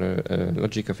cost,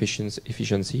 logic of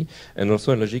efficiency, and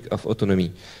also a logic of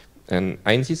autonomy. And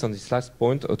I insist on this last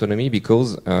point, autonomy,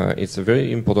 because it's a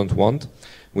very important one,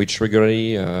 which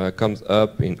regularly comes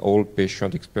up in all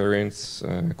patient experience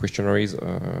questionnaires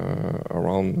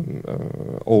around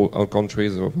all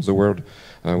countries of the world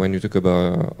when you talk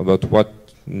about what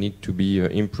need to be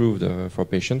improved for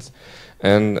patients.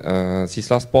 And this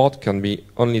last part can be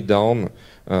only done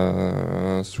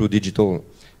through digital.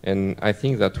 And I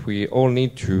think that we all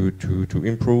need to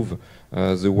improve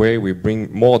the way we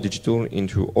bring more digital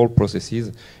into all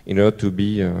processes in order to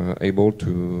be able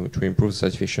to improve the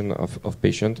satisfaction of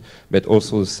patients, but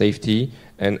also the safety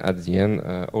and at the end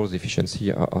all the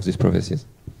efficiency of these processes.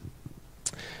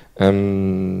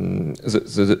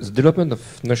 The development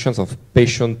of notions of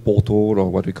patient portal, or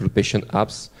what we call patient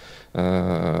apps,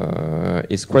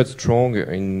 is quite strong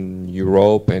in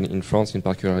Europe and in France in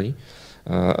particular.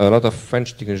 A lot of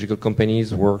French technological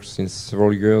companies work since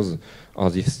several years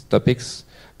on these topics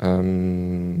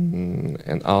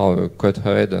and are quite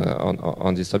ahead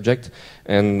on this subject.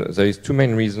 And there is two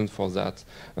main reasons for that.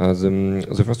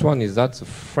 The first one is that the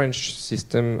French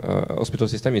system, hospital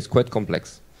system, is quite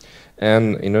complex.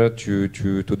 And in order to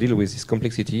deal with this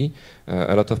complexity,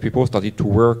 a lot of people started to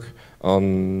work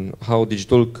on how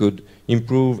digital could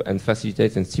improve and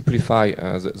facilitate and simplify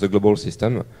the global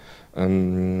system.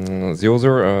 The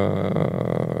other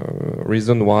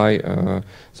reason why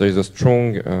there is a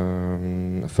strong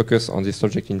focus on this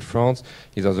subject in France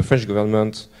is that the French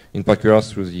government, in particular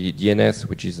through the DNS,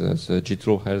 which is the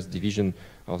Digital Health Division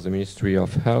of the Ministry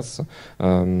of Health,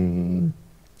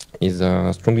 is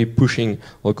strongly pushing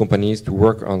all companies to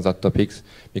work on that topics,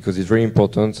 because it's very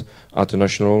important at a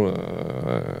national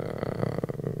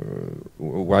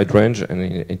wide range, and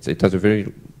it has a very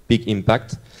big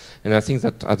impact. And I think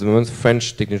that at the moment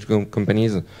French technical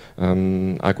companies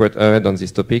are quite ahead on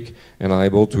this topic and are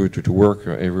able to work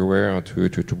everywhere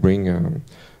to bring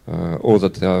all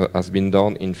that has been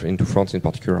done into France in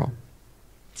particular.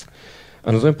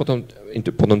 Another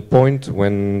important point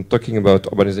when talking about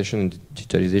urbanization and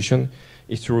digitalization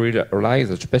is to realize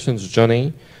that the patient's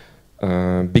journey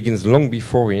begins long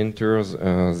before he enters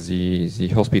the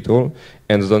hospital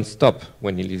and doesn't stop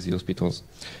when he leaves the hospitals.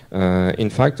 In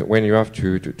fact, when you have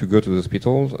to go to the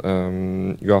hospital,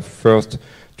 you have first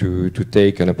to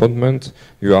take an appointment,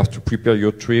 you have to prepare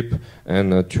your trip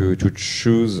and to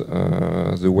choose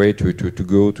the way to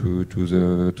go to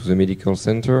the medical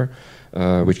center.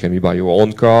 Which can be by your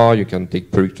own car, you can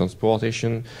take public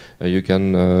transportation, you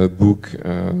can book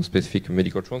specific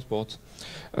medical transport.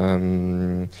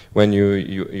 When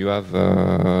you have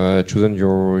chosen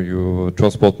your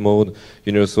transport mode,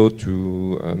 you know also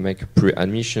to make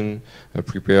pre-admission,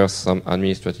 prepare some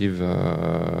administrative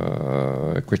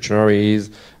questionnaires,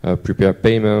 prepare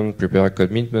payment, prepare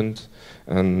commitment,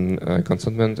 and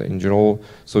consentment in general.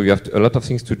 So you have a lot of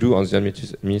things to do on the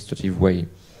administrative way.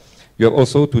 You have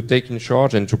also to take in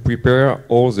charge and to prepare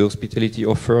all the hospitality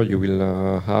offer you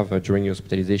will have during your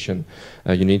hospitalization.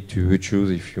 You need to choose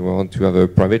if you want to have a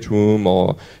private room,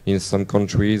 or in some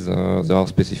countries there are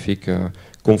specific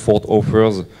comfort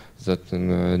offers that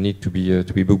need to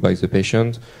be booked by the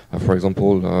patient. For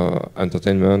example,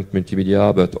 entertainment,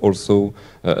 multimedia, but also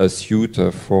a suite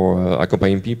for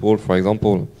accompanying people, for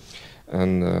example.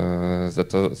 And there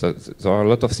are a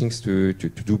lot of things to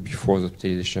do before the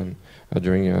hospitalization.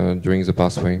 During the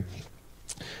pathway,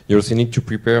 you also need to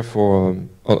prepare for,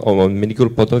 on a medical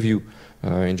point of view.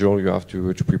 In general, you have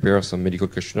to prepare some medical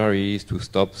questionnaires to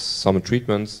stop some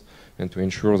treatments and to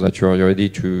ensure that you are ready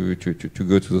to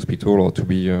go to the hospital or to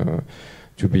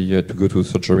go to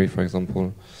surgery, for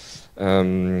example.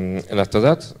 And after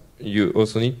that, you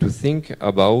also need to think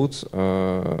about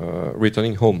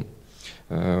returning home.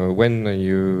 when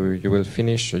you will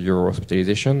finish your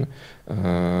hospitalization,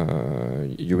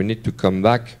 you will need to come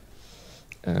back.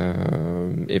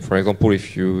 For example,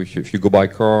 if you go by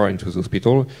car into the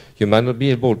hospital, you might not be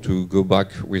able to go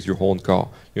back with your own car.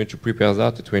 You need to prepare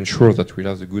that to ensure that we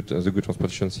have the good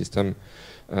transportation system.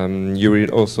 You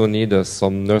will also need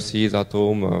some nurses at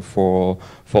home for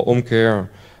home care.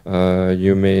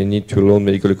 You may need to loan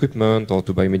medical equipment or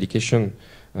to buy medication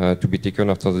to be taken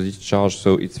after the discharge.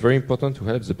 So it's very important to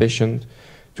help the patient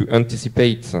to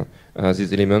anticipate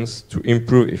these elements, to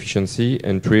improve efficiency,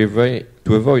 and to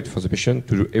avoid for the patient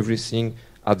to do everything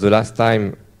at the last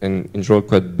time and enroll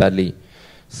quite badly.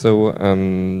 So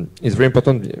it's very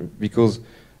important because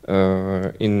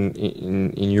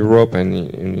in Europe and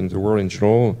in the world in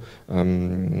general,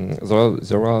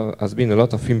 there has been a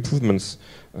lot of improvements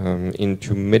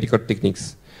into medical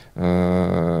techniques.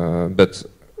 But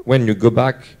when you go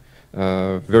back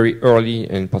very early,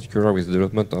 and in particular with the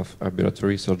development of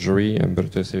ambulatory surgery and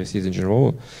ambulatory services in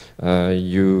general,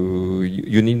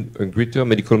 you need a greater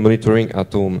medical monitoring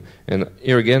at home. And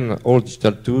here again, all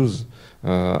digital tools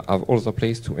have also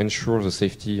place to ensure the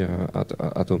safety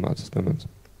at home at this moment.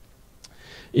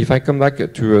 If I come back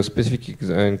to a specific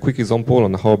and quick example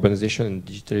on how urbanization and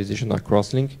digitalization are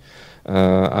cross-linked,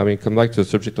 I will come back to the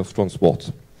subject of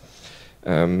transport,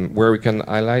 where we can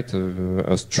highlight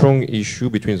a strong issue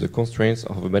between the constraints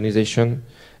of urbanization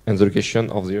and the location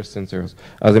of the health centers.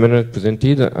 As Emmanuel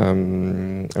presented a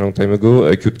long time ago,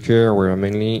 acute care were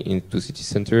mainly into city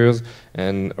centers,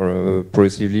 and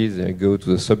progressively they go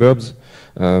to the suburbs.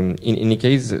 In any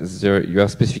case, you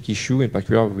have specific issue, in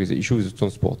particular with the issue with the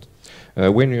transport.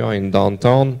 When you are in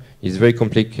downtown, it's very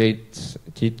complicated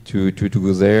to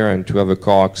go there and to have a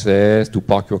car access, to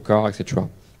park your car, etc.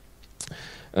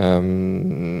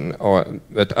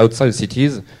 But outside the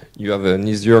cities, you have an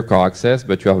easier car access,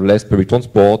 but you have less public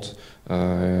transport.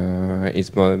 It's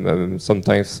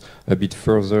sometimes a bit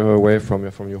further away from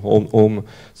your home.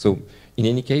 So in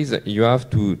any case, you have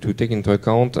to take into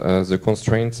account the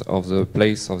constraints of the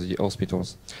place of the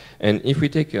hospitals. And if we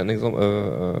take an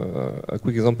a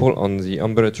quick example on the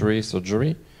ambulatory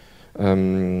surgery,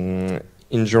 in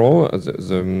general,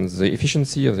 the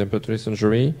efficiency of the ambulatory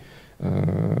surgery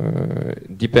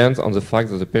depends on the fact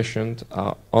that the patient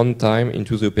are on time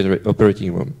into the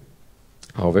operating room.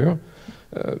 However,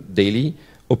 daily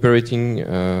operating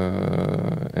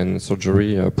and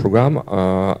surgery program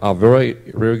are very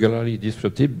regularly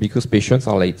disrupted because patients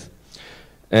are late.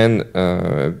 And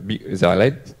they are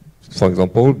late, for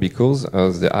example, because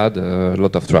they had a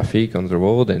lot of traffic on the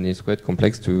road, and it's quite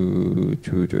complex to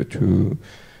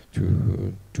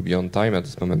be on time at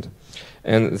this moment.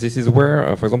 And this is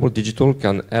where, for example, digital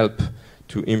can help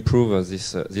to improve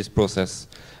this process.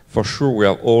 For sure, we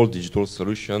have all digital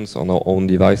solutions on our own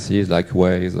devices, like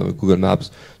Waze or Google Maps,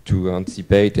 to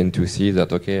anticipate and to see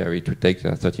that, okay, it will take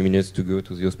 30 minutes to go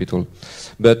to the hospital.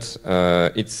 But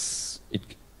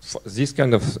this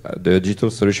kind of the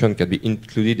digital solution can be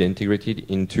included and integrated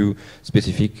into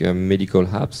specific medical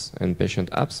apps and patient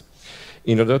apps,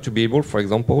 in order to be able, for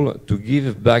example, to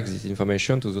give back this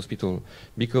information to the hospital.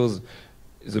 Because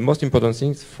the most important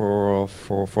thing for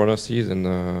nurses and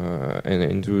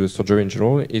into the surgery in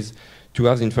general is to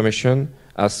have the information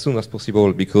as soon as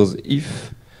possible. Because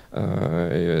if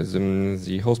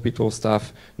the hospital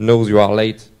staff knows you are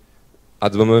late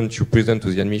at the moment you present to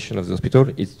the admission of the hospital,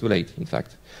 it's too late, in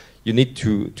fact. You need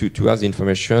to have the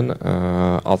information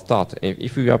at start.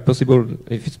 If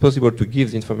it's possible to give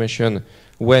the information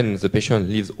when the patient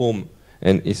leaves home,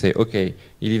 and he say, okay,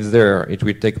 he lives there, it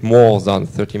will take more than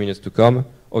 30 minutes to come,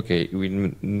 okay, we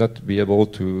will not be able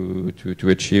to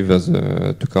achieve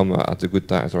to come at the good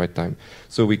time, at the right time.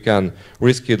 So we can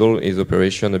reschedule his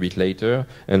operation a bit later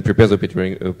and prepare the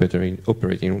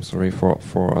operating room,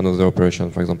 for another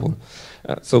operation, for example.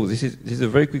 So this is a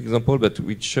very quick example, but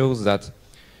which shows that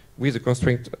with the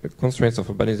constraints of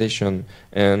urbanization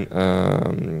and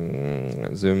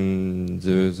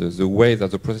the way that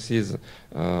the processes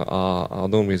are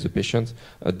done with the patient,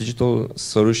 a digital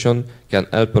solution can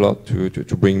help a lot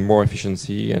to bring more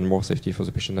efficiency and more safety for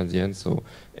the patient at the end. So,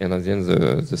 and at the end,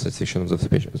 the satisfaction of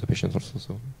the patient also.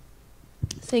 So.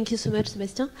 Thank you so much,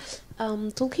 Sébastien.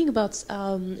 Talking about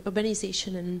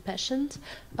urbanization and patient,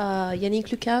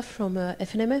 Yannick Lucas from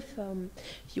FNMF,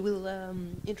 you will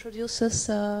introduce us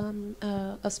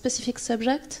a specific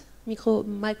subject,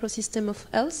 microsystem of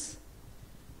health.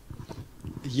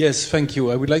 Yes, thank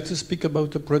you. I would like to speak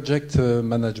about a project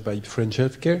managed by French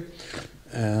Healthcare,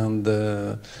 and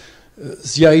the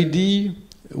idea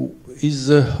is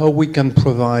how we can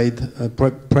provide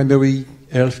primary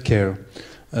healthcare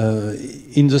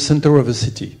in the center of a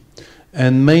city.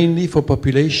 and mainly for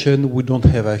population who don't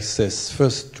have access,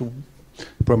 first to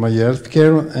primary health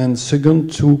care, and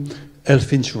second to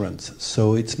health insurance.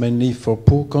 So it's mainly for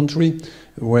poor country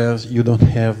where you don't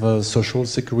have a social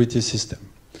security system.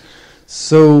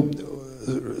 So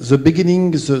the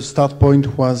beginning, the start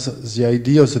point was the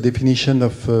idea of the definition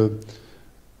of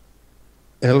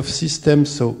health system.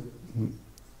 So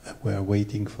we're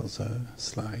waiting for the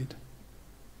slide.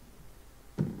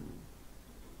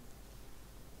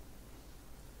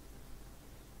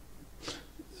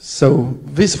 So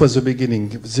this was the beginning.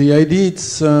 The idea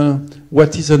is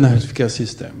what is a healthcare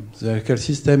system? The healthcare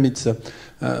system, it's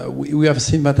we have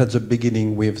seen that at the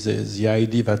beginning with the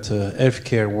idea that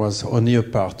healthcare was only a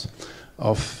part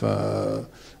of how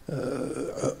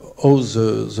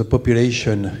the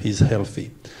population is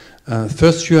healthy.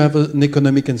 First, you have an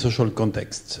economic and social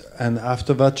context, and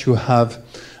after that, you have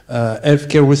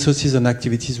healthcare resources and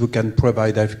activities we can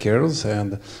provide healthcare.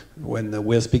 And when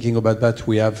we're speaking about that,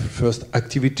 we have first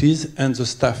activities and the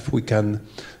staff we can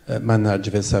manage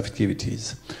these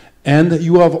activities. And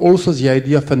you have also the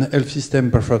idea of an health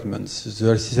system performance. The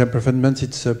health system performance,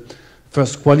 it's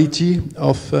first quality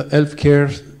of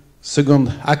healthcare, second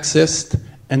access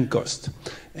and cost.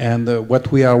 And what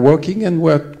we are working, and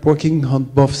we're working on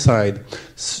both sides.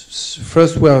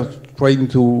 First, we are trying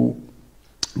to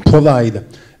provide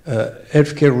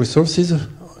healthcare resources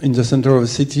in the center of the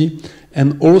city,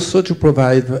 and also to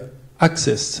provide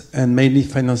access, and mainly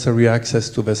financial access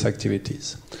to these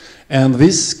activities. And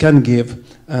this can give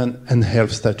an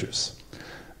health status.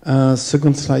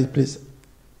 Second slide, please.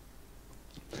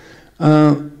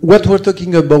 What we're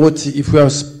talking about, if we are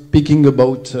speaking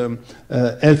about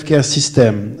healthcare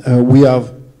system, we are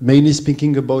mainly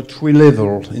speaking about 3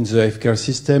 levels in the healthcare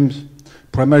system.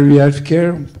 Primary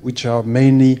healthcare, which are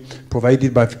mainly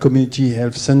provided by the community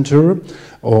health center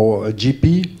or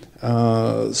GP.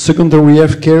 Secondary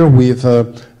healthcare with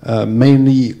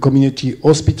mainly community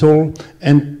hospital,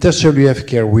 and tertiary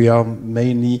healthcare, we are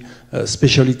mainly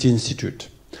specialty institute.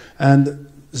 And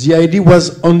the idea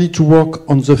was only to work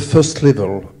on the first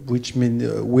level, which means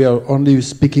we are only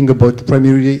speaking about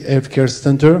primary healthcare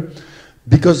center,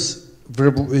 because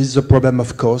there is a problem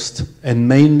of cost, and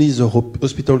mainly the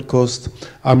hospital costs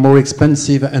are more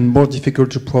expensive and more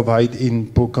difficult to provide in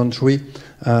poor country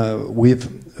with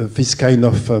this kind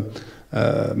of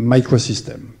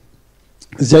microsystem.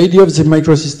 The idea of the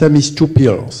microsystem is 2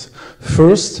 pillars.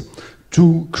 First,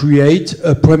 to create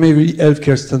a primary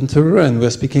healthcare center, and we're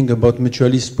speaking about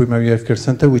mutualist primary healthcare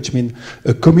center, which means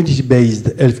a community-based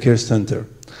healthcare center.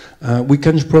 We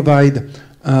can provide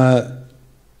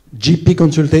GP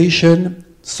consultation,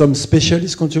 some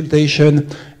specialist consultation,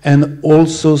 and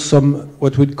also some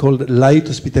what we call light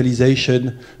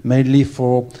hospitalization, mainly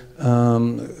for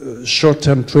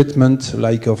short-term treatment,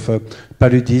 like of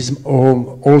palliatism,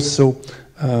 or also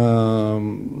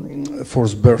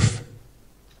forced birth.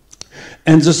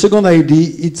 And the second idea,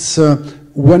 it's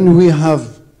when we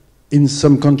have in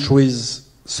some countries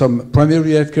some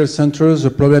primary healthcare centers,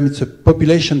 the problem is the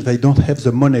population, they don't have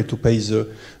the money to pay the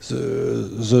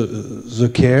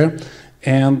care.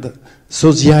 And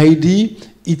so the idea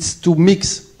is to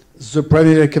mix the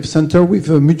primary healthcare center with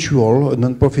a mutual, a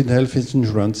non-profit health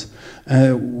insurance.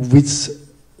 This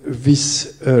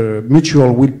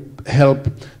mutual will help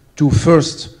to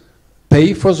first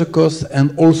pay for the cost,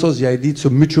 and also the idea to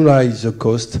mutualize the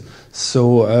cost,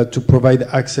 so to provide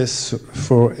access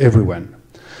for everyone.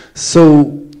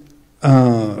 So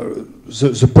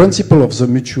the principle of the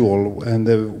mutual, and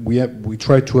we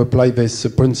try to apply this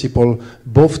principle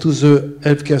both to the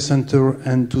healthcare center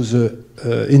and to the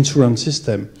insurance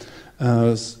system.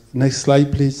 Next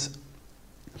slide, please.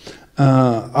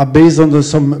 Are based on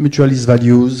some mutualist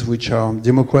values, which are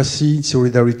democracy,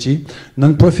 solidarity,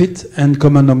 non-profit, and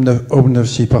common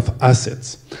ownership of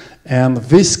assets. And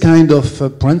this kind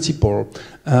of principle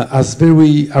are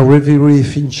very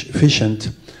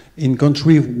efficient in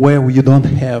countries where you don't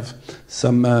have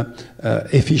some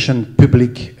efficient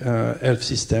public health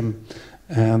system.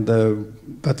 And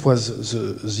that was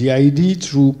the idea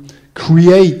to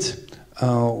create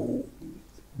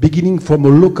beginning from a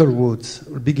local roots,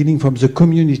 beginning from the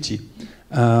community,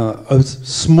 a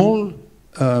small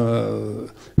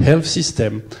health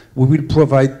system. We will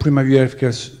provide primary health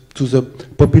care to the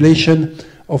population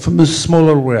of a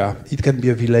smaller area. It can be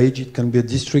a village, it can be a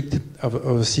district of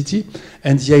a city.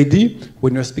 And the idea,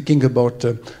 when you're speaking about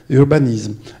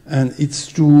urbanism, and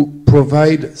it's to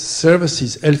provide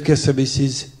services, healthcare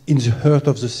services, in the heart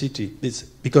of the city.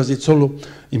 Because it's all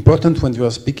important when you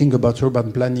are speaking about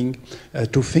urban planning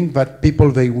to think that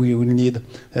people, they will need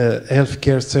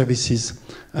healthcare services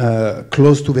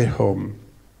close to their home.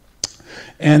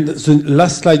 And the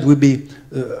last slide will be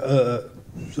a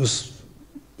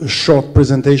short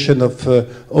presentation of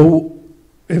how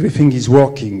everything is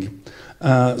working.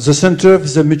 The center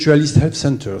is a mutualist health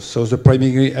center, so the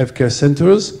primary healthcare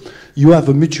centers. You have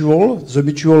a mutual. The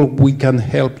mutual, we can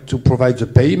help to provide the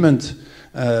payment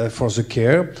for the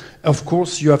care. Of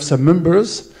course, you have some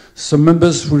members. Some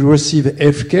members will receive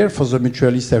healthcare for the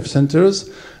mutualist health centers.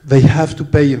 They have to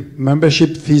pay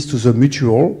membership fees to the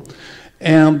mutual.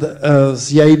 And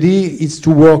the idea is to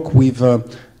work with,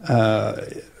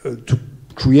 to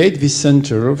create this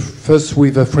center, first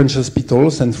with French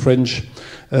hospitals and French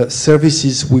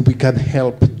services where we can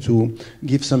help to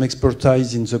give some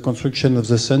expertise in the construction of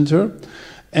the center.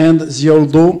 And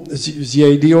the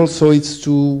idea also is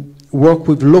to work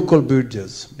with local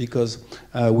builders, because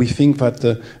we think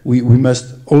that we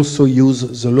must also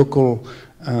use the local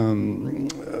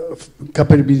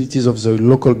capabilities of the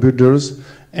local builders,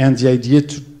 and the idea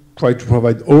to try to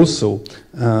provide also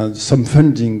some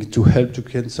funding to help to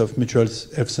kinds of mutual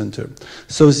health center.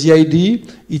 So the idea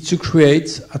is to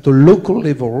create at a local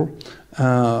level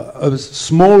a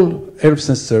small health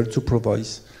center to provide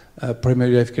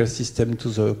primary healthcare system to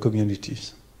the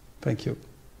communities. Thank you.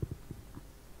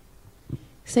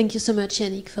 Thank you so much,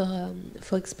 Yannick,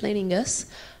 for explaining us.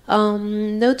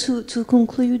 Now to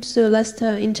conclude the last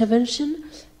intervention,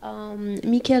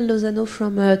 Michael Lozano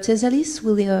from Tesalis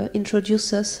will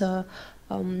introduce us to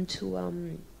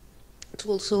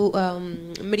also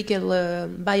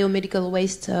biomedical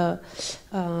waste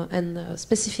and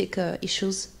specific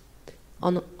issues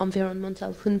on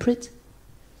environmental footprint.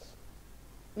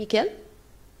 Michael?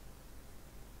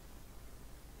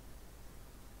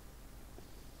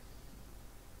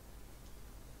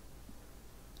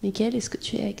 Michael, est-ce que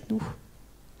tu es avec nous?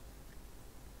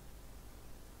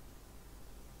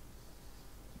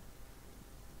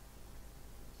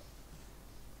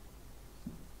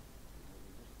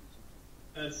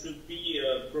 Should be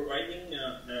providing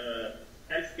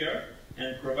healthcare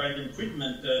and providing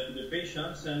treatment to the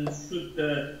patients, and should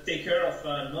take care of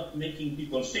not making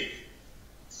people sick.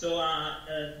 So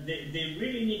they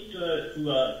really need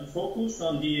to focus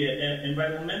on the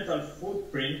environmental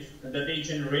footprint that they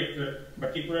generate,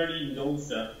 particularly in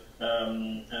those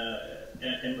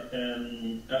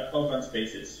urban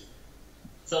spaces.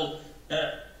 So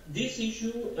this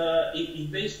issue is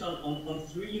based on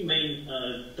three main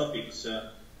topics.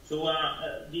 So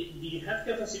the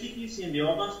healthcare facilities in the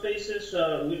urban spaces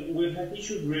will have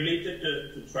issues related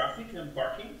to traffic and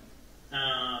parking.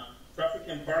 Traffic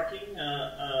and parking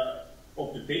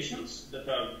of the patients that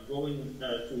are going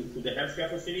to the healthcare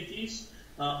facilities,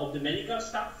 of the medical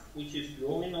staff, which is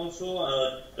going also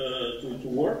to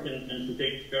work and to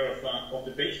take care of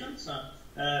the patients,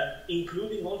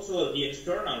 including also the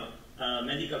external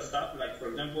medical staff, like, for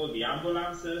example, the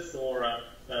ambulances or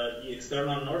the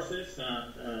external nurses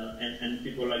and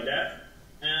people like that.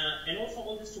 And also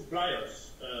all the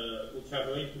suppliers, which are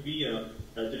going to be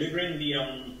delivering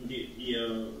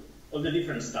all the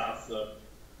different staff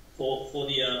for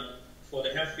the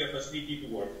healthcare facility to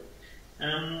work.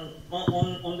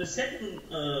 On the second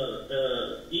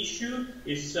issue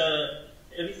is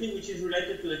everything which is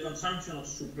related to the consumption of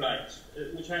supplies,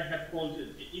 which I have called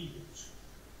the inputs.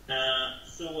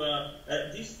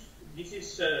 This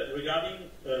is regarding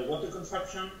water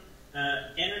consumption,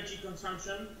 energy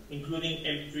consumption, including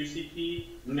electricity,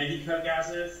 medical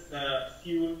gases,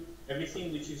 fuel,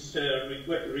 everything which is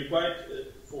required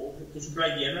to supply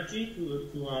the energy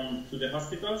to the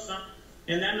hospitals.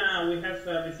 And then we have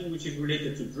everything which is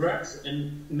related to drugs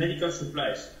and medical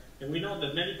supplies. And we know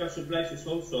that medical supplies is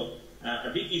also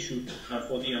a big issue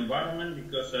for the environment,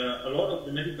 because a lot of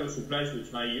the medical supplies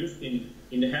which are used in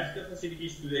the healthcare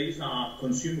facilities today are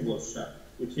consumables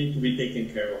which need to be taken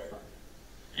care of.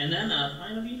 And then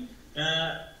finally,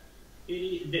 there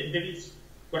is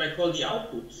what I call the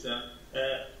outputs,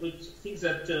 which things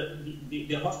that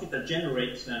the hospital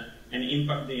generates and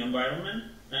impact the environment,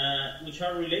 which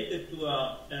are related to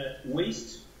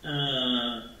waste,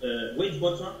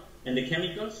 wastewater, and the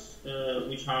chemicals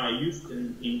which are used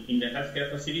in the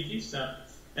healthcare facilities.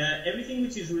 Everything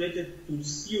which is related to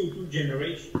CO2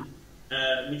 generation,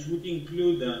 which would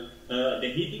include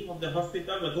the heating of the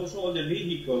hospital, but also all the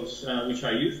vehicles which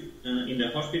are used in the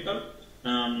hospital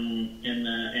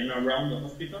and around the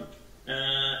hospital.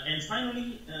 And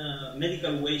finally,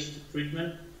 medical waste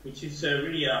treatment, which is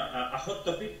really a hot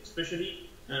topic, especially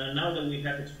now that we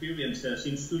have experienced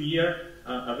since 2 years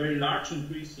a very large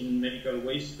increase in medical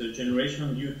waste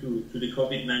generation due to the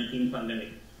COVID-19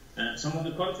 pandemic. Some of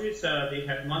the countries, they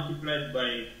have multiplied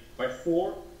by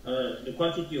 4 the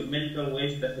quantity of medical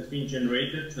waste that has been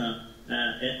generated,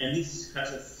 and this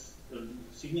has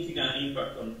significant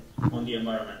impact on the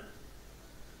environment.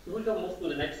 We will move to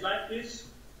the next slide, please.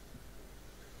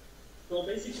 So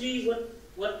basically,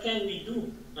 what can we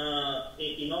do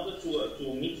in order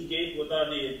to mitigate? What are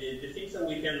the things that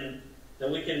we can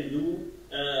do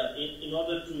in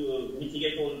order to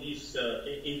mitigate all these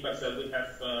impacts that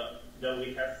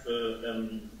we have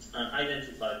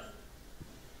identified?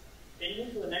 Can you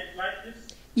move to the next slide, please?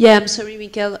 Yeah, I'm sorry,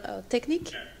 Michael.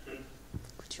 Technique? Yeah.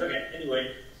 Okay,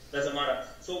 anyway, doesn't matter.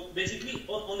 So basically,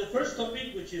 on the first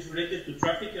topic, which is related to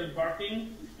traffic and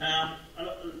parking,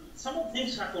 some of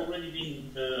things have already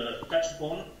been touched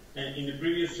upon in the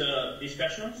previous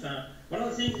discussions. One of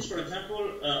the things is, for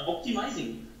example,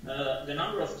 optimizing the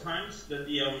number of times that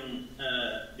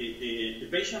the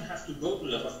patient has to go to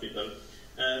the hospital.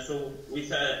 So with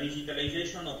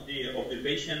digitalization of the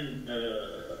patient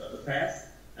path,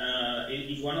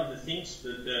 it is one of the things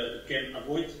that can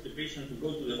avoid the patient to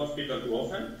go to the hospital too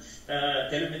often.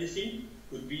 Telemedicine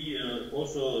could be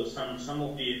also some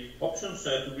of the options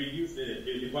to reduce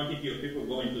the quantity of people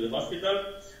going to the hospital.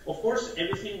 Of course,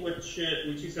 everything which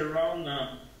is around,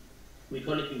 we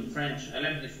call it in French, I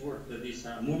like this word, that is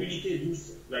mobility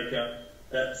douce, like a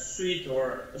sweet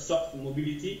or a soft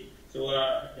mobility. So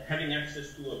having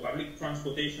access to public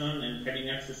transportation and having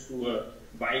access to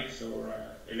bikes or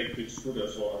electric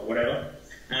scooters or whatever.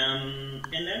 And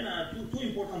then two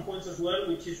important points as well,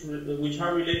 which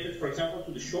are related, for example,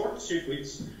 to the short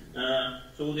circuits.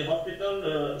 So the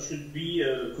hospital should be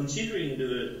considering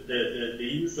the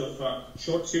use of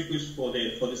short circuits for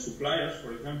the suppliers,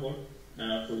 for example,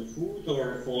 for the food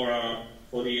or for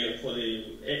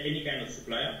any kind of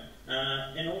supplier.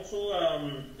 And also,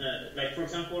 like for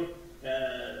example,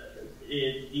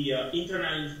 the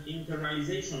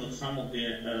internalization of some of the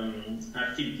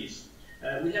activities.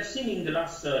 We have seen in the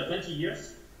last 20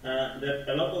 years that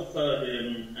a lot of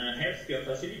the healthcare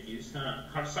facilities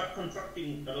are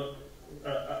subcontracting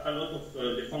a lot of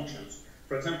the functions.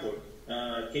 For example,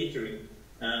 catering,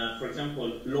 for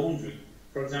example, laundry,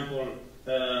 for example,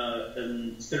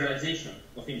 sterilization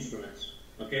of instruments,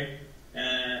 okay?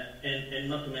 And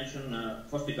not to mention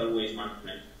hospital waste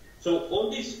management. So all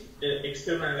this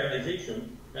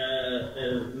externalization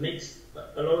makes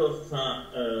a lot of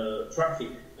traffic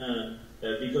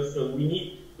because we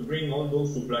need to bring all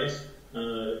those supplies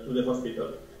to the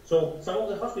hospital. So some of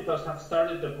the hospitals have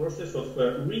started the process of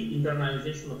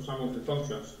re-internalization of some of the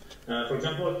functions. For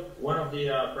example, one of the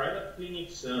private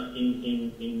clinics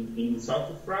in the south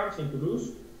of France, in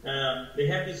Toulouse, they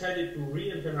have decided to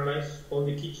re-internalize all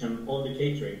the kitchen, all the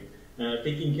catering,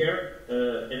 taking care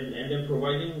and then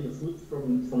providing the food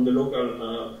from the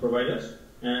local providers.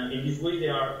 In this way, they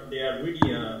are really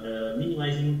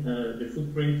minimizing the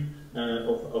footprint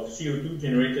of CO2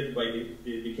 generated by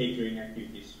the catering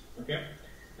activities. Okay.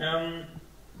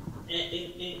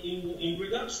 In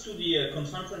regards to the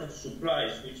consumption of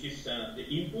supplies, which is the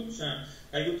inputs,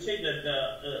 I would say that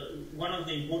one of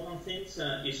the important things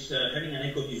is having an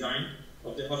eco-design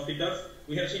of the hospitals.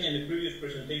 We have seen in the previous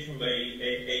presentation by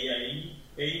AIA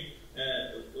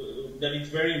that it's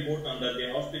very important that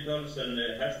the hospitals and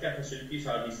the healthcare facilities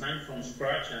are designed from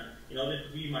scratch in order to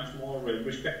be much more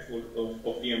respectful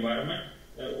of the environment.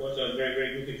 Was a very,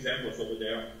 very good examples over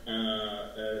there.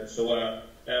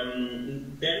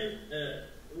 Then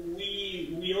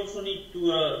we also need to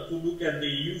look at the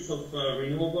use of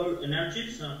renewable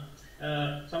energies.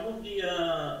 Some of the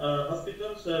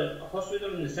hospitals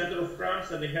in the center of France,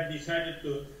 they have decided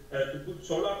to put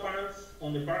solar panels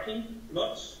on the parking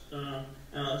lots.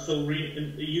 So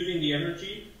using the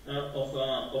energy of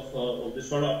the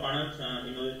solar panels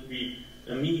in order to be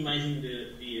minimizing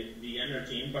the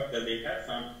energy impact that they have.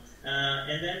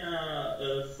 And then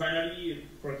finally,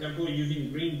 for example,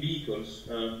 using green vehicles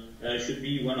should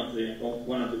be one of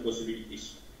the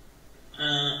possibilities.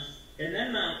 And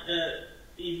then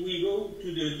if we go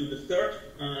to the third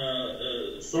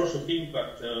source of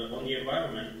impact on the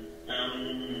environment,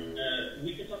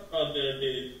 we can talk about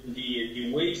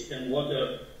the waste and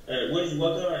water,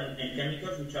 wastewater and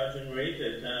chemicals which are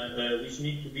generated, which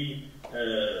need to be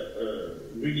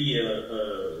really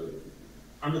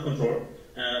under control.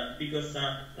 Because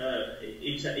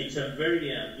it's a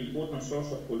very important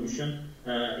source of pollution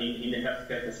in the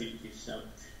healthcare facilities.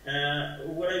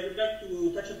 What I would like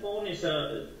to touch upon is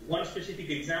one specific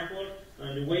example,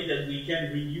 the way that we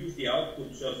can reduce the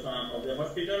outputs of the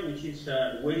hospital, which is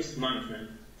waste management.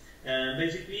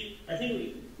 Basically, I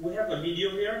think we have a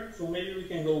video here, so maybe we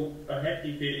can go ahead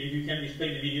if you can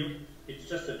display the video. It's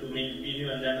just a 2-minute video,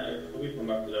 and then I will come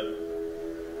back to that.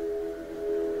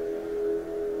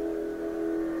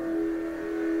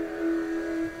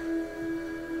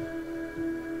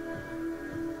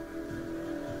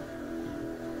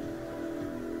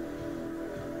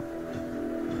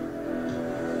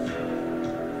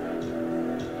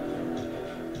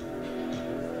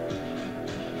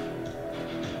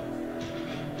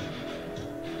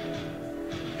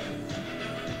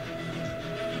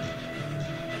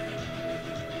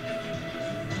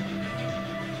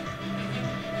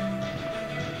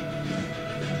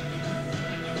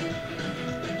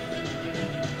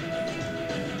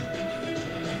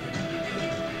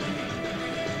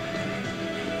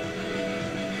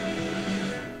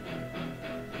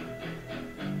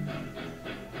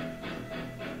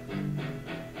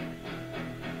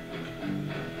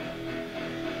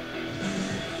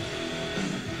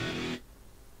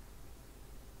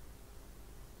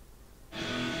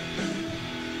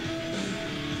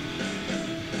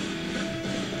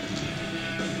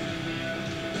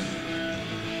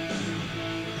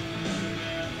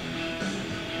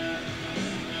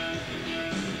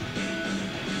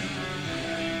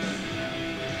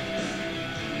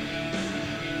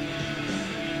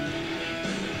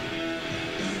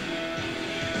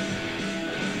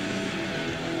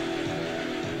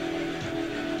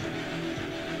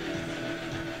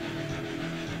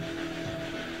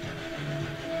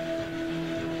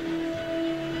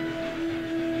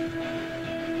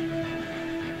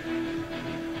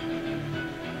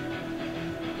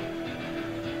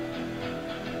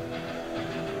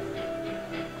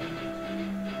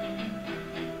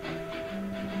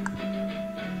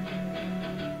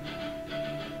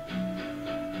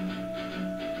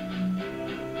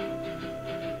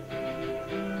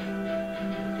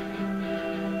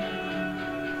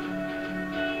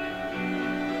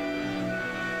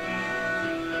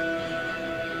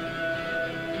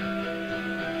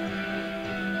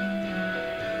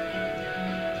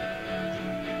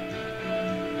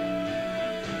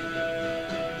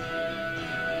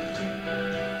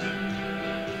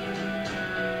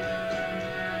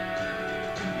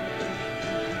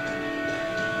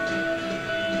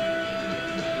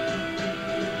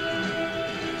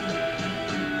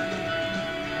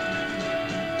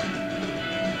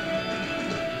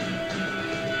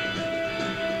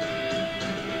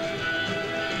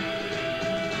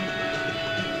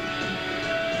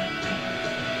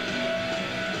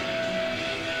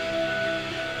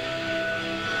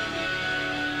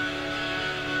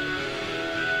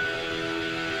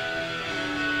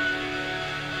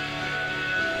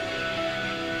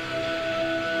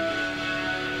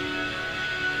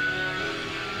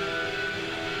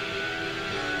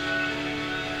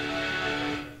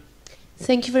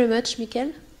 Thank you very much,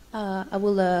 Michael. I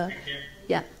will.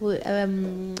 Yeah,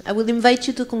 I will invite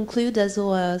you to conclude as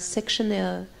our section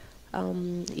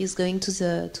is going to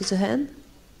the end.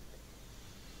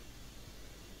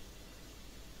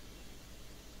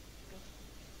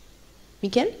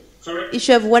 Michael? Sorry? If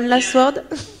you have one last word.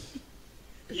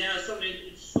 Yeah,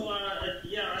 sorry. So,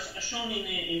 as shown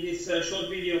in this short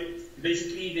video,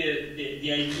 basically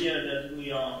the idea that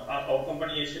our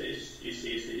company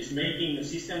is making a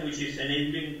system which is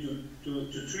enabling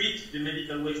to treat the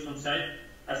medical waste on site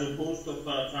as opposed to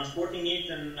transporting it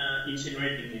and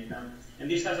incinerating it. And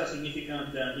this has a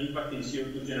significant impact in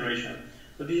CO2 generation.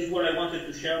 So this is what I wanted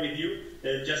to share with you,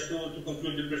 just to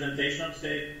conclude the presentation,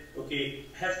 say, okay,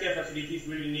 healthcare facilities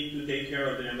really need to take care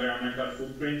of the environmental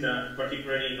footprint,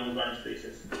 particularly in urban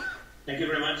spaces. Thank you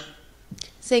very much.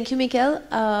 Thank you, Michael.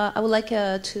 I would like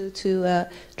to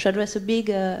address a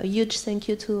huge thank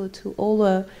you to all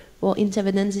our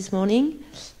intervenants this morning.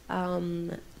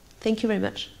 Thank you very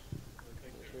much.